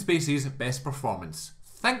Kevin Spacey's best performance?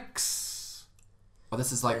 Thanks. Oh,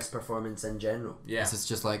 this is like Best performance in general. Yeah. this is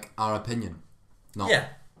just like our opinion. Not Yeah.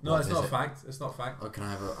 No, what it's is not a it? fact. It's not a fact. Oh, can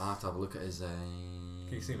I have I have to have a look at his? Can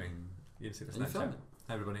you see me? You can see the Can you film Snapchat. it?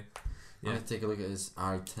 Hi everybody. Yeah. Take a look at his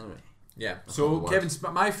itinerary. Yeah. That's So not the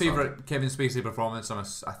word. my favourite Kevin Spacey performance,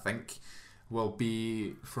 I think, will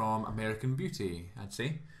be from American Beauty. I'd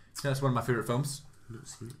say that's one of my favourite films. Not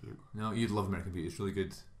seen it yet. No, you'd love American Beauty. It's really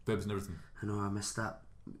good. Boobs and everything. I know I missed that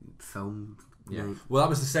film. Yeah. night. Well, that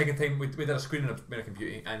was the second time we did a screening of American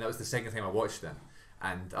Beauty, and that was the second time I watched it,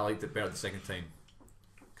 and I liked it better the second time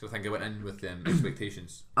because I think I went in with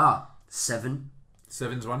expectations. 7.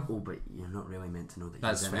 7's one. Oh, but you're not really meant to know that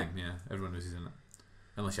That's he's in fine. Yeah, everyone knows he's in it,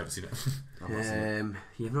 unless you haven't seen it. I've not seen it.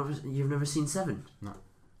 it. You've never seen 7.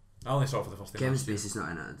 I only saw it for the first time. Kevin last year. Spacey's not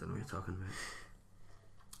in it. I don't know what you're talking about.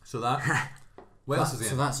 So that. What else is he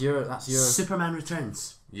So in? that's your. Superman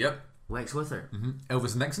Returns. Yep. Lex Luthor.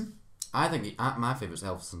 Elvis Nixon. I think my favourite's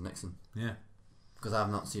Elvis and Nixon Yeah. because I've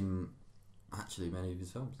not seen actually many of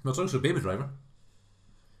his films. Well, it's also Baby Driver.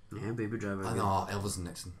 Yeah, Baby Driver. I know Elvis and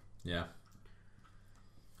Nixon. Yeah.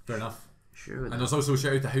 Fair enough. Sure. And there's also a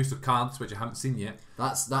shout out to House of Cards, which I haven't seen yet.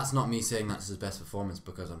 That's not me saying that's his best performance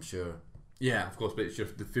because I'm sure Yeah, of course, but it's the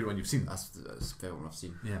favorite one you've seen. that's the favorite one I've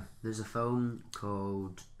seen. Yeah. There's a film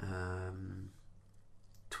called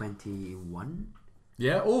 21.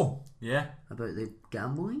 Yeah. Oh, yeah. About the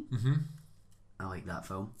gambling. Mm-hmm. I like that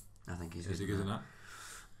film. I think he's Is he good in that?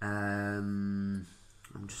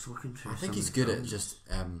 I'm just looking through. I think he's good at just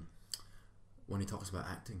when he talks about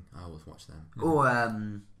acting. I always watch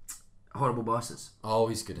them. Horrible Bosses. Oh,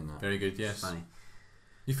 he's good in that. Very good. Yes. It's funny.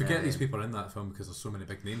 You forget these people are in that film because there's so many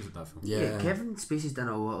big names in that film. Yeah. Kevin Spacey's done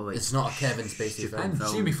a lot of like. It's not a Kevin Spacey stupid film. And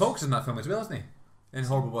films. Jamie Foxx in that film as well, isn't he? In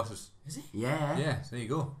Horrible Bosses. Is he? Yeah. Yeah. So there you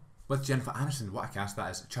go. With Jennifer Aniston. What a cast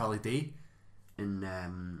that is. Charlie Day.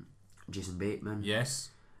 And Jason Bateman. Yes.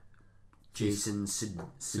 Jason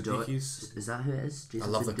Sudeikis. Is that who it is? Jason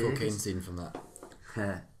I love the Sudeikis? cocaine scene from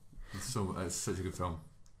that. It's such a good film.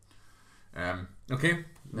 Okay, Next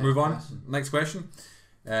move on. question. Next question.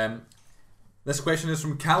 This question is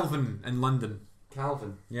from Calvin in London.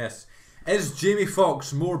 Calvin. Yes. Is Jamie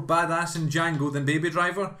Foxx more badass in Django than Baby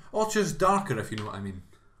Driver, or just darker, if you know what I mean?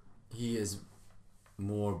 He is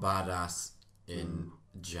more badass in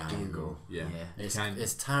Django. Yeah. It's You can't-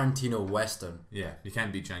 Tarantino Western. Yeah, you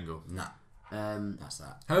can't beat Django. Nah, that's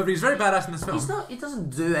that. However, he's very badass in this film. He's not. He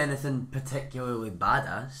doesn't do anything particularly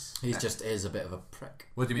badass. He just is a bit of a prick.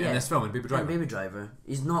 What do you mean in this film, in Baby Driver? In Baby Driver,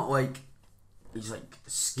 he's not like. He's like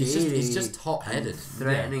scary. He's just hot-headed.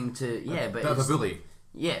 threatening to. Yeah, but Bit of a he's- bully.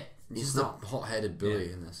 Yeah, He's he's a not. hot-headed bully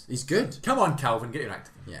in this. He's good. Come on, Calvin, get your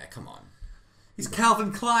acting. Yeah, come on. He's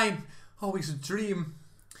Calvin Klein. Always a dream.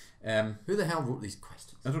 Who the hell wrote these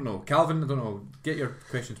questions? I don't know. Calvin, I don't know. Get your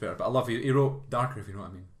questions better, but I love you. He wrote darker, if you know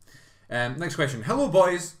what I mean. Next question. Hello,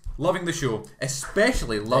 boys. Loving the show.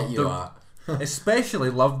 Especially loved especially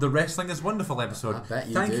loved the Wrestling is Wonderful episode. I bet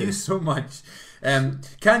you Thank do. you so much.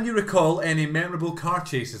 Can you recall any memorable car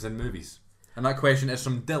chases in movies? And that question is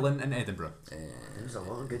from Dylan in Edinburgh. There's a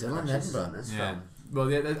lot of good Dylan matches Edinburgh. on this Yeah. film.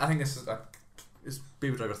 Well, yeah, I think this is it's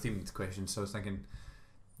Baby Driver themed question, so I was thinking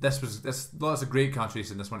this lots of great car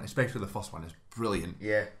chases in this one, especially the first one is brilliant.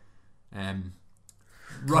 Yeah.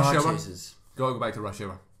 Rush Car Hour. chases. Gotta go back to Rush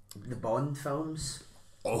Hour. The Bond films.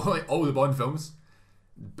 Oh, the Bond films.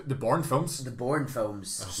 The Bourne films. The Bourne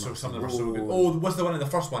films. So some of them are so good. Oh, what's the one in the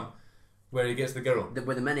first one where he gets the girl? With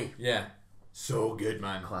the Mini. Yeah, so good,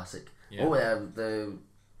 man. Classic. Yeah. Oh, the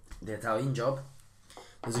Italian Job.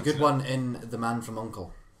 There's a good one in The Man from U.N.C.L.E.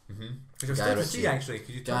 Which I was still to see actually.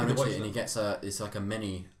 Could you tell Guy me to watch Ritchie, and he that? gets it's like a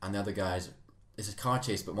Mini, and the other guy's it's a car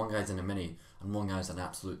chase, but one guy's in a Mini and one guy's an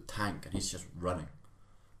absolute tank, and he's just running,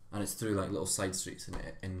 and it's through like little side streets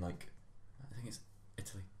in like I think it's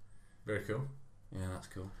Italy. Very cool. Yeah, that's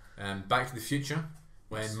cool. Back to the Future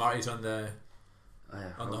when Marty's on the Yeah,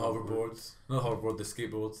 the hoverboards, not the hoverboard, the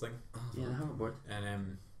skateboard thing, Yeah, the hoverboard.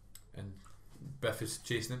 and Biff is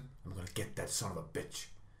chasing him. I'm gonna get that son of a bitch.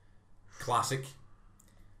 Classic.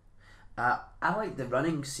 I like the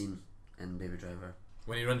running scene in Baby Driver.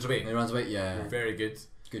 When he runs away. And he runs away. Yeah, Very good.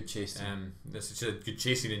 good chase. There's such a good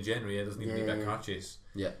chase scene in general. Yeah, it doesn't even need to be a car chase.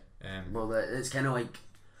 Yeah, Well, it's kind of like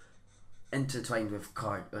intertwined with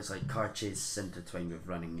car. It's like car chase intertwined with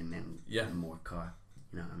running, and then more car.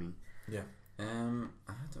 You know what I mean? Yeah. I don't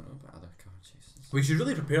know about other car chases. We should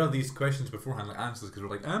really prepare these questions beforehand, like answers, because we're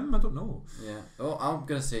like, I don't know. Yeah. Oh, I'm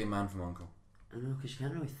gonna say Man from U.N.C.L.E. I know, because you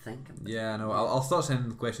can't really think of it. Yeah, I know. I'll start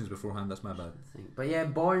sending questions beforehand. That's my bad. But yeah,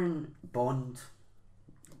 Bond. Bond,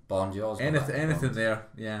 yours. Anything there?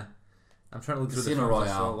 Yeah. I'm trying to look through the Casino films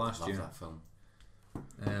I saw Royale. last Love year. that film.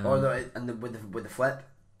 Or with the flip.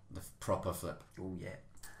 The proper flip. Oh yeah.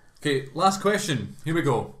 Okay, last question. Here we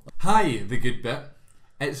go. Hi, the good bit.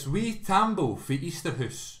 It's wee Tambo for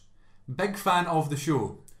Easterhouse. Big fan of the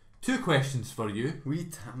show. 2 questions for you. Wee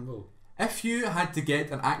Tambo. If you had to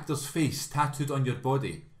get an actor's face tattooed on your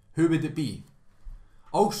body, who would it be?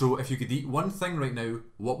 Also, if you could eat one thing right now,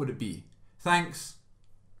 what would it be? Thanks.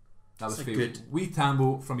 That was That's a good. Wee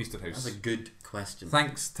Tambo from Easterhouse. That's a good question.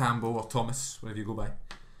 Thanks, Tambo or Thomas, whatever you go by.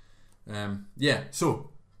 Yeah,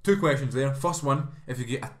 so 2 questions there. First one, if you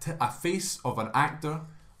get a face of an actor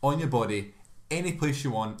on your body, any place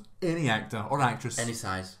you want, any actor or actress, Any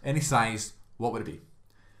size. what would it be?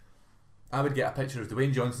 I would get a picture of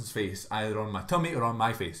Dwayne Johnson's face either on my tummy or on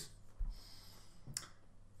my face.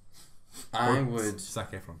 I would.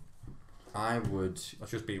 Zac Efron.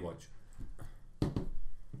 Let's just Baywatch.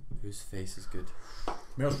 Whose face is good?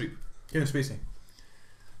 Meryl Streep. Kevin Spacey.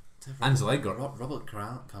 Ansel Elgort. Robert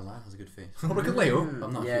Carlyle has a good face. Robert Leo.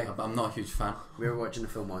 I'm not. I'm not a huge fan. We were watching the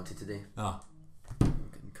film Wanted today. Ah. I'm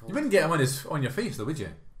getting cold. You wouldn't get him on your face though, would you?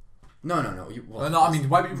 No. No, I mean,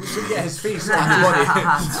 why would you get his face on your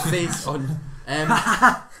body? his face on.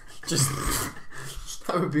 Just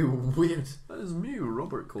that would be weird. That is me,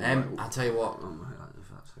 Robert Carlyle. I'll tell you what. Oh my god, if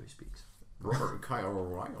that's how he speaks. Robert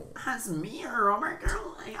Carlyle. That's me, Robert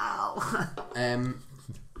Carlyle.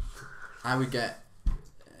 I would get.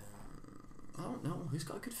 I don't know. Who's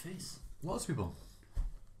got a good face? Lots of people.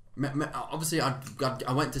 Obviously,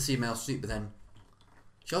 I went to see Meryl Streep, but then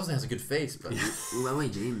she obviously has a good face. But Lily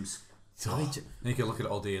James. You can look at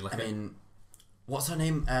it all day. And look I mean, what's her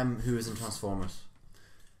name? Who was in Transformers?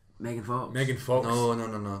 Megan Fox. Megan Fox. No.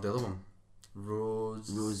 The other one.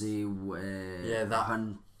 Rosie. Yeah, that.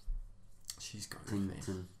 Hunt. She's got a good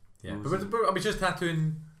face. Yeah, but are we just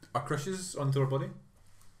tattooing our crushes onto our body?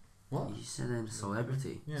 What? You said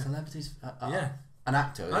celebrity. Yeah. Celebrities? Yeah. An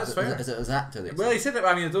actor? That's fair. Is it an actor? Well, he said that.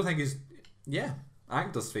 I mean, I don't think he's. Yeah,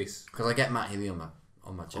 actor's face. Because I get Matt Healy on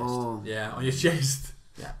my chest. Oh. Yeah, on your chest.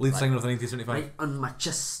 Yeah. Lead singer of the 1975. Right on my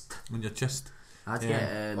chest. On your chest. I'd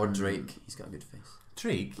Yeah. get. Or Drake. He's got a good face.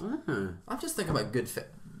 Drake. I'm just thinking about good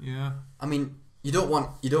fit. Yeah. I mean, you don't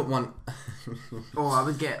want. Oh, I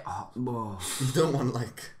would get. Oh. You don't want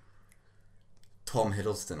like Tom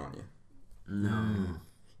Hiddleston on you. No.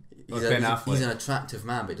 He's an attractive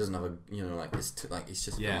man, but he doesn't have a like he's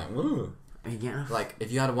just Yeah. like whoa. Are you getting a Like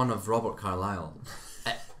if you had one of Robert Carlyle,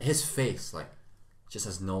 his face like just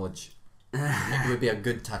has knowledge. It would be a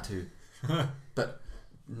good tattoo, but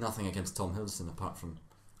nothing against Tom Hiddleston apart from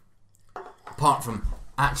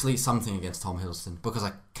actually something against Tom Hiddleston because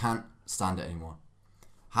I can't stand it anymore.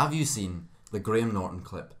 Have you seen the Graham Norton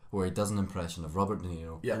clip where he does an impression of Robert De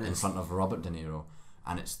Niro in front of Robert De Niro,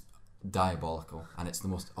 and it's diabolical and it's the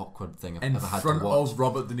most awkward thing I've ever had to watch. In front of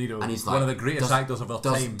Robert De Niro, and he's one of the greatest actors of our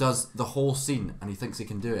time. Does the whole scene and he thinks he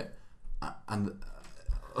can do it, and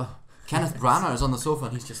Kenneth Branagh is on the sofa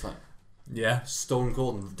and he's just like stone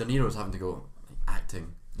cold, and De Niro's having to go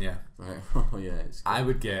acting. Yeah. Right. Oh yeah. I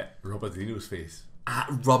would get Robert De Niro's face.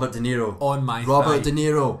 Robert De Niro on my Robert thigh. De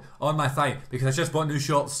Niro on my thigh, because I just bought new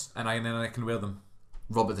shorts and then I can wear them.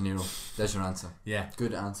 Robert De Niro. There's your answer. Yeah.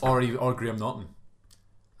 Good answer. Or Graham Norton.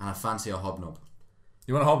 And I fancy a hobnob.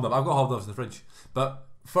 You want a hobnob? I've got hobnobs in the fridge. But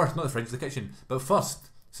first, not the fridge, the kitchen. But first,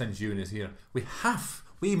 since Euan is here, we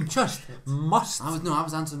must. I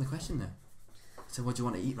was answering the question there. So what do you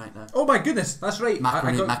want to eat right now? Oh my goodness, that's right.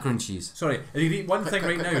 Macaroni and cheese. Sorry, if you could eat one thing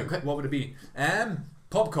right now, quick. what would it be?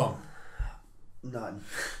 Popcorn. None.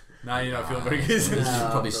 Nah, you're not feeling very good. You should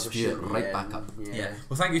probably spew it right back up. Yeah.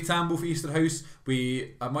 Well, thank you, Tambo, for Easter House.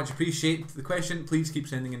 We much appreciate the question. Please keep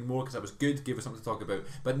sending in more because that was good. Give us something to talk about.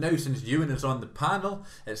 But now, since Euan is on the panel,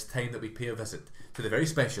 it's time that we pay a visit to the very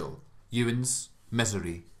special Euan's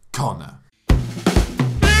Misery Corner.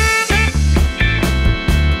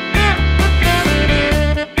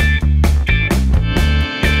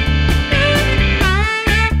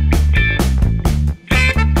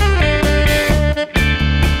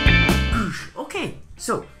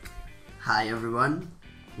 So, hi everyone,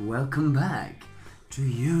 welcome back to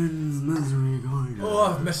Euan's Misery Corner.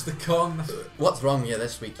 Oh, I've missed the con. What's wrong here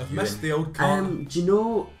this week? I've missed the old con. Do you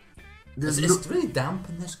know? It's really damp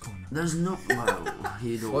in this corner. There's no. Well,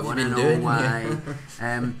 you don't What want to have you know been doing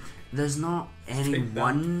why. There's not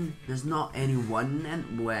anyone. There's not anyone,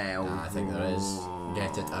 and well. I think there is.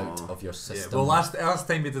 Get it out of your system. Well, last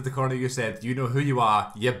time we did the corner, you said, "You know who you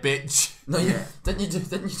are, you bitch." No, didn't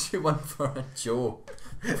you do one for Joe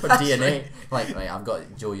for DNA? Like, right, I've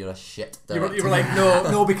got Joe. You're a shit. You were like,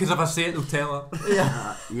 no, because if I say it, they'll tell her.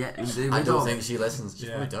 Yeah. I don't think she listens. She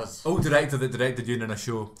probably does. Old director that directed you in a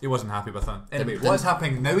show, he wasn't happy with her. Anyway, what's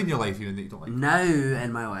happening now in your life, Euan, that you don't like? Now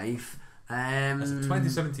in my life, it's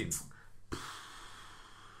 2017.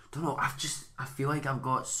 Don't know. I feel like I've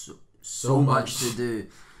got so much to do.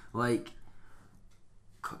 Like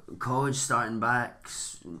college starting back,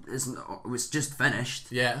 it's just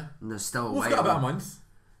finished. Yeah. And there's still a We've while. got about a month.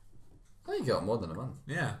 I think you got more than a month.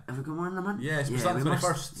 Yeah. Have we got more than a month? Yeah, we start the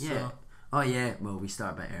 21st. Yeah. So. Oh yeah. Well, we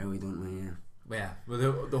start a bit early, don't we? Yeah. Yeah.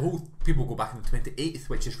 Well, the whole people go back on the 28th,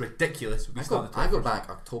 which is ridiculous. I go back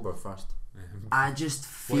October 1st. I just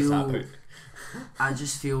feel. What's that about? I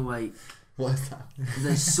just feel like. What is that?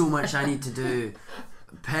 There's so much I need to do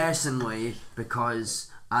personally because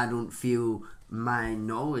I don't feel my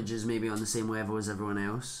knowledge is maybe on the same level as everyone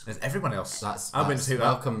else. As everyone else. That's I wouldn't say that.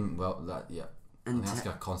 Welcome. Well, that yeah. That's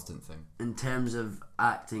a constant thing. In terms of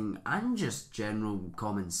acting and just general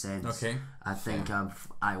common sense. Okay. I think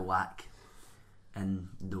I lack in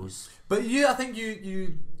those. But I think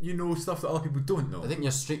you know stuff that other people don't know. I think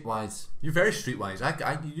you're streetwise. You're very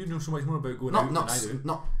streetwise. You know so much more about going out than I do.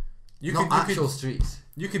 Not actual streets.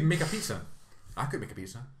 You could make a pizza. I could make a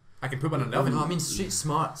pizza. I can put one in the oven. No, I mean street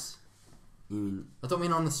smarts. You mean? I don't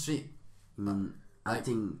mean on the street. You mean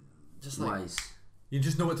acting just wise? You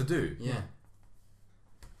just know what to do. Yeah.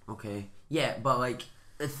 Okay. Yeah, but like,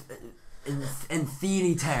 in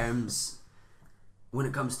theory terms, when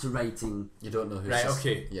it comes to writing, You don't know who's Right,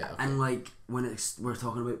 okay. Yeah. Okay. and like when we're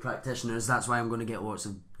talking about practitioners, that's why I'm going to get lots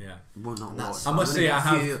of well, not lots. I must I'm say gonna I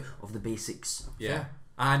get a few have of the basics. Yeah.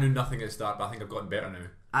 I knew nothing at the start, but I think I've gotten better now.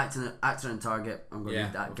 Actor and target. I'm going to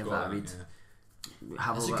read that. I've Give got that a read.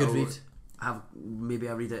 Have It's a a good little- read. Maybe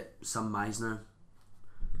I read it. Some Meisner.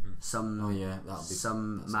 Some. Oh yeah, that'll be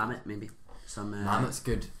Some Mamet maybe. Some. Mamet's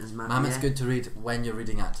good. Is Mamet's good to read when you're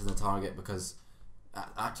reading Actor and Target, because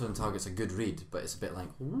Actor and Target's a good read, but it's a bit like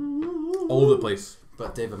All over the place.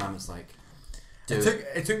 But David Mamet's like.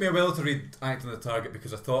 It took me a while to read Act on the Target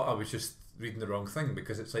because I thought I was just reading the wrong thing,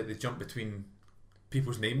 because it's like they jump between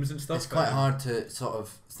people's names and stuff. It's quite hard to sort of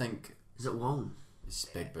think. Is it long? It's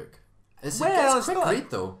a big book. It's Well, a it's quick not- read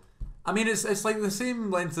though. I mean, it's like the same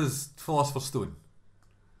length as Philosopher's Stone,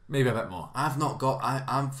 maybe a bit more. I've not got.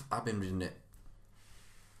 I've been reading it.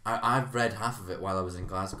 I've read half of it while I was in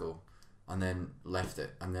Glasgow, and then left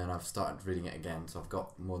it, and then I've started reading it again. So I've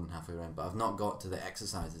got more than halfway around, but I've not got to the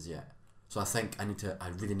exercises yet. So I think I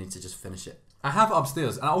really need to just finish it. I have it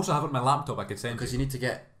upstairs, and I also have it on my laptop. I could send Because you. you need to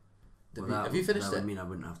get. Have you finished that it? would mean I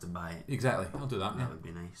wouldn't have to buy it. Exactly, I'll do that. That Yeah. would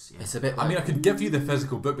be nice. Yeah. It's a bit. I Like, mean, I could give you the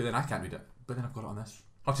physical book, but then I can't read it. But then I've got it on this.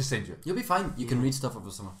 I'll just send you it. you'll be fine. You can read stuff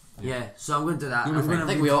over summer. Yeah. So I'm going to do that. You'll be I'm fine. going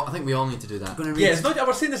I think we all need to do that. to read. Yeah, it's not. I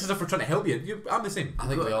was saying this as if we're trying to help you. I'm the same. I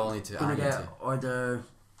think we all need to. Gonna I need get to. order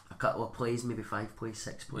a couple of plays, maybe 5 plays,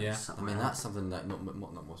 6 plays. Yeah. I Something mean, like that's something that not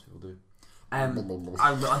most people do. I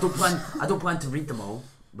don't plan to read them all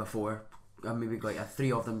before. Maybe like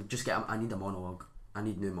 3 of them. Just get. I need a monologue. I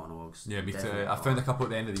need new monologues. Yeah, me too. Definitely. I found a couple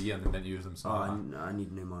at the end of the year and then didn't use them. So I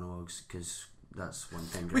need new monologues because that's one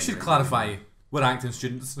thing. we should clarify. We're acting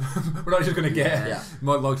students. We're not just going to get Yeah.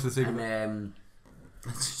 monologues for the sake of it. And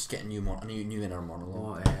Let's just get a new inner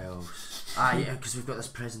monologue. what else? Yeah, because we've got this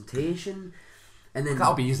presentation, and then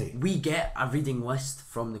That'll be easy. we get a reading list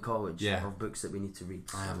from the college Yeah. of books that we need to read.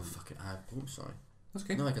 I have a fucking. Oh, sorry. That's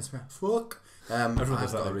okay. No, I can swear. Fuck. Everyone I've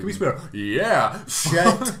does that. got a Can we reading. swear? Yeah.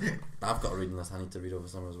 Shit. I've got a reading list I need to read over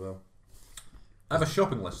summer as well. I have a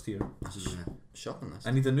shopping list here. That's a shopping list.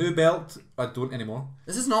 I need a new belt. I don't anymore.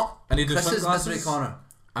 This is not. I need new Chris's sunglasses. Mystery Corner.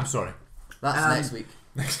 I'm sorry. That's next week.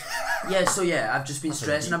 Yeah, so yeah, I've just been That's a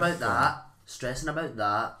stressing deep about film. that. Stressing about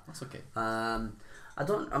that. That's okay. I'm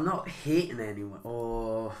not hating anyone.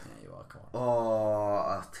 Oh, Yeah, you are. Come on. oh,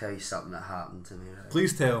 I'll tell you something that happened to me. Right?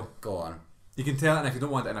 Please tell. Go on. You can tell it, and if you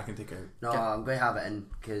don't want it, then I can take it out. No, Okay. I'm going to have it in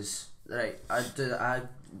because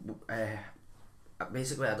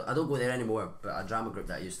basically I don't go there anymore. But a drama group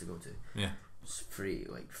that I used to go to, Yeah. it's free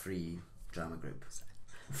drama group,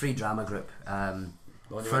 free drama group. The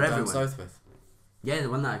one you For went down everyone. south with. Yeah, the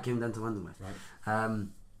one that I came down to London with. Right.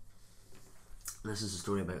 This is a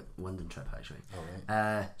story about London trip actually.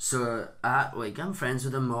 Alright. So I'm friends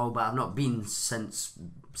with them all, but I've not been since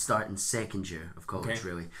starting second year of college Okay.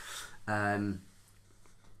 really. And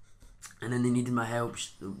then they needed my help.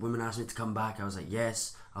 The women asked me to come back. I was like,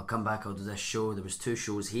 yes, I'll come back. I'll do this show. There was 2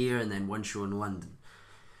 shows here and then 1 show in London.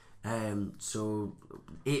 So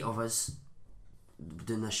 8 of us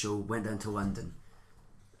doing this show went down to London.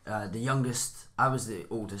 The youngest, I was the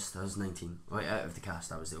oldest. I was 19. Right, out of the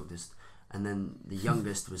cast, I was the oldest. And then the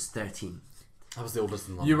youngest was 13. I was the oldest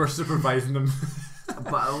in London. You were supervising them.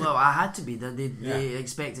 But well, I had to be. They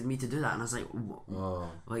expected me to do that, and I was like, Oh.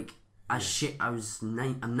 like I'm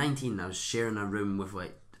 19. I was sharing a room with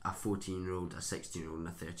like a 14-year-old, a 16-year-old, and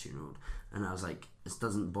a 13-year-old, and I was like, this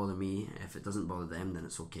doesn't bother me. If it doesn't bother them, then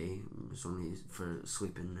it's okay. It's only for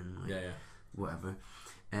sleeping and like whatever.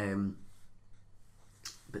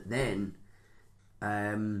 But then,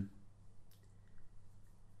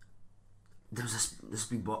 there was this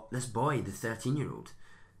boy, the 13-year-old,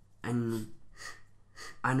 and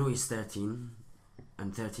I know he's 13,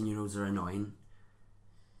 and 13-year-olds are annoying.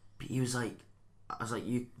 But he was like, I was like,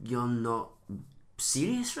 you're not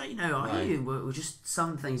serious right now, are Right. you? We're just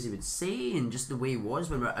some things he would say, and just the way he was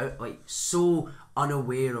when we're out, like so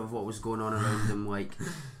unaware of what was going on around him, like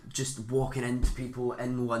just walking into people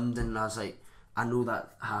in London. And I was like, I know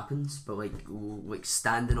that happens, but like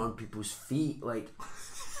standing on people's feet, like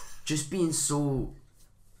just being so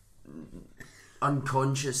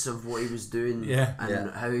unconscious of what he was doing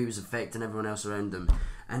and how he was affecting everyone else around him.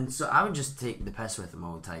 And so I would just take the piss with him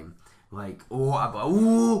all the time, like,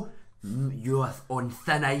 you're on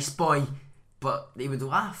thin ice, boy. But they would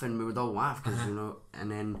laugh, and we would all laugh because you know. And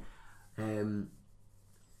then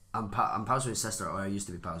I'm pals with his sister, or I used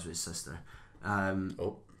to be pals with his sister.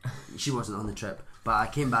 She wasn't on the trip, but I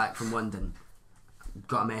came back from London,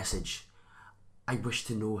 got a message. I wish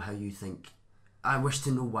to know how you think. I wish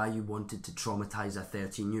to know why you wanted to traumatise a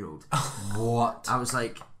 13-year-old. What? I was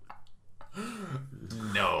like,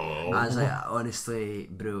 No. I was like, honestly,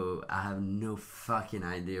 bro, I have no fucking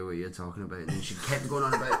idea what you're talking about. And then she kept going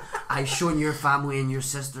on about, I've shown your family and your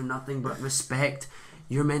sister nothing but respect.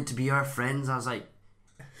 You're meant to be our friends. I was like,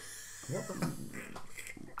 what?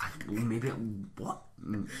 Maybe, what?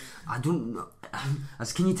 I don't know. I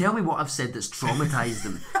was, can you tell me what I've said that's traumatised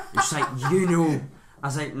them? And she's like, you know. I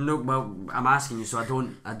was like, no, well, I'm asking you, so I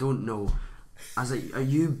don't know. I was like, are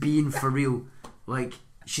you being for real? Like,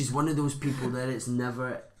 she's one of those people that it's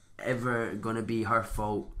never ever gonna be her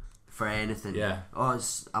fault for anything. Yeah. Oh,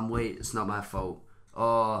 I'm late. It's not my fault.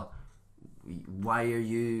 Oh, why are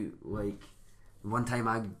you like? One time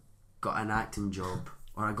I got an acting job,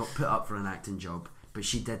 or I got put up for an acting job, but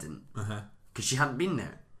she didn't because she hadn't been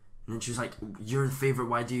there. And then she was like, "You're the favourite.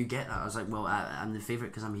 Why do you get that?" I was like, "Well, I'm the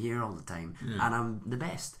favourite because I'm here all the time and I'm the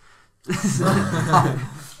best." so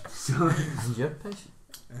And you're patient.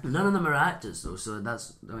 none of them are actors though, so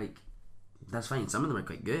that's fine. Some of them are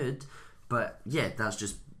quite good, but yeah, that's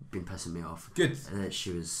just been pissing me off. Good. That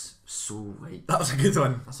she was so like. That was a good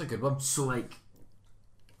one. That's a good one. So like.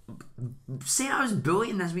 Say I was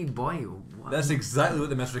bullying this wee boy. What? That's exactly what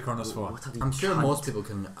the mystery corner's for. What a wee I'm sure cunt. most people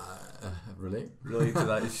can relate. Relate to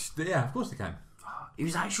that. Yeah, of course they can. He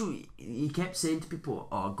was actually. He kept saying to people,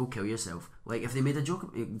 "Oh, go kill yourself." Like if they made a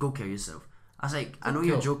joke, go kill yourself. I was like, I know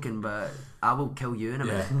you're joking, but I will kill you in a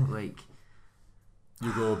minute. Like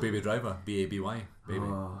you go, Baby Driver, B.A.B.Y Baby.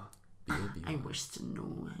 B.A.B. I wish to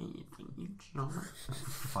know anything you know.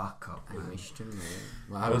 Fuck up. I wish to know.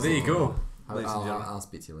 Well, there you go. I'll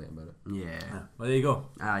speak to you later about it. Yeah. Well, there you go.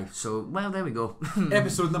 Aye. So well, there we go.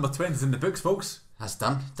 Episode number 20 is in the books, folks. That's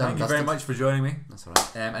done. Thank you very much for joining me. That's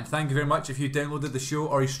alright. And thank you very much if you downloaded the show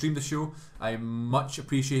or you streamed the show. I much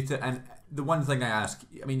appreciate it. And the one thing I ask,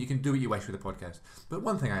 I mean, you can do what you wish with the podcast, but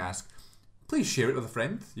one thing I ask, please share it with a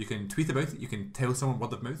friend. You can tweet about it. You can tell someone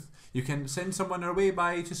word of mouth. You can send someone our way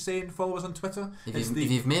by just saying follow us on Twitter. If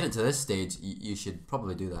you've made it to this stage, you should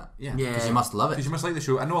probably do that. Yeah. Because you must love it. Because you must like the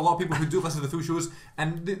show. I know a lot of people who do listen to the full shows,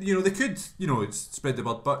 and they could, it's spread the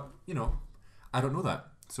word, but I don't know that.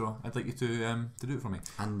 So I'd like you to do it for me.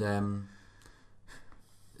 And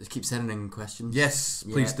just keep sending in questions. Yes,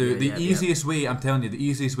 please do. The easiest way, I'm telling you, the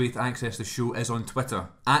easiest way to access the show is on Twitter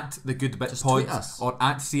at the Good Bit Pod or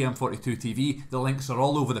at CM42TV. The links are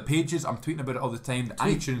all over the pages. I'm tweeting about it all the time. The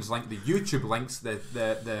iTunes link, the YouTube links, the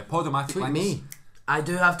Podomatic links. Me. I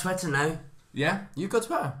do have Twitter now. Yeah, You've got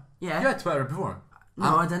Twitter. Yeah. you had Twitter before.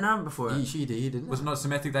 No, I didn't have it before. You didn't. Was it not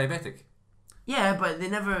Semitic Diabetic? Yeah, but they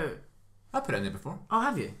never. I put it in there before. Oh,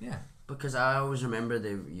 have you? Yeah. Because I always remember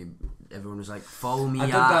everyone was like, follow me I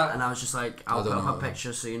did that. and I was just like, I'll put up a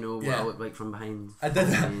picture so you know what I look like from behind. I did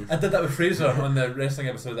that. I did that with Fraser on the wrestling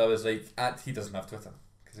episode. I was like, he doesn't have Twitter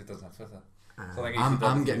because he doesn't have Twitter. So I think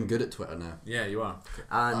I'm getting good at Twitter now. Yeah, you are.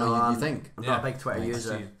 No, you think? I'm not a big Twitter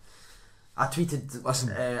user. I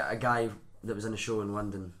tweeted a guy that was in a show in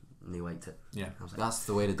London and he liked it. Yeah, I was like, That's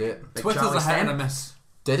the way to do it. Twitter's a hit and a miss.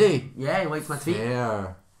 Did he? Yeah, he liked my tweet.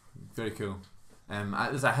 Yeah. Very cool.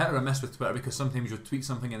 There's a hit or a miss with Twitter because sometimes you'll tweet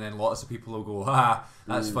something and then lots of people will go, "Ha,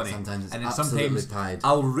 that's funny." Sometimes it's and then absolutely sometimes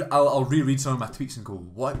tied. I'll reread some of my tweets and go,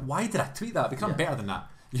 "What? Why did I tweet that? Because I'm better than that."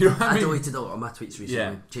 You know what I mean? deleted a lot of my tweets recently.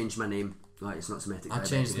 Yeah. Changed my name. Like it's not Semitic. I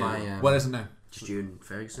changed my. What is it now? Just Euan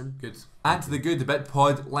Ferguson. Good. And the Good Bit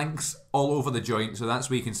Pod links all over the joint, so that's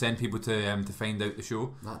where you can send people to find out the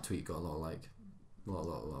show. That tweet got a lot of like, a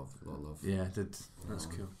lot of love. Yeah, it did. That's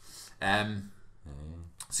cool.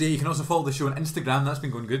 So yeah, you can also follow the show on Instagram. That's been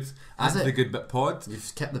going good. At the Good Bit Pod.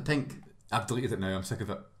 You've kept the pink. I've deleted it now. I'm sick of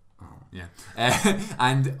it. Yeah.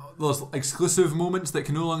 And there's exclusive moments that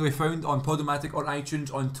can no longer be found on Podomatic or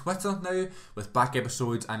iTunes on Twitter now, with back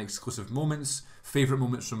episodes and exclusive moments, favourite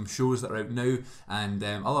moments from shows that are out now, and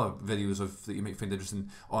other videos that you might find interesting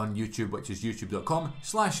on YouTube, which is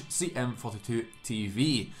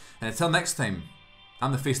youtube.com/CM42TV. And until next time,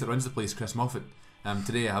 I'm the face that runs the place, Chris Moffat.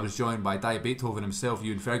 Today I was joined by Beethoven himself,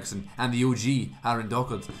 Euan Ferguson, and the OG, Aaron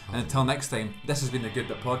Dockard. And until next time, this has been the Good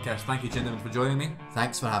Bit Podcast. Thank you, gentlemen, for joining me.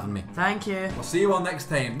 Thanks for having me. Thank you. We'll see you all next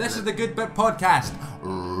time. This is the Good Bit Podcast.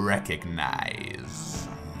 Recognise.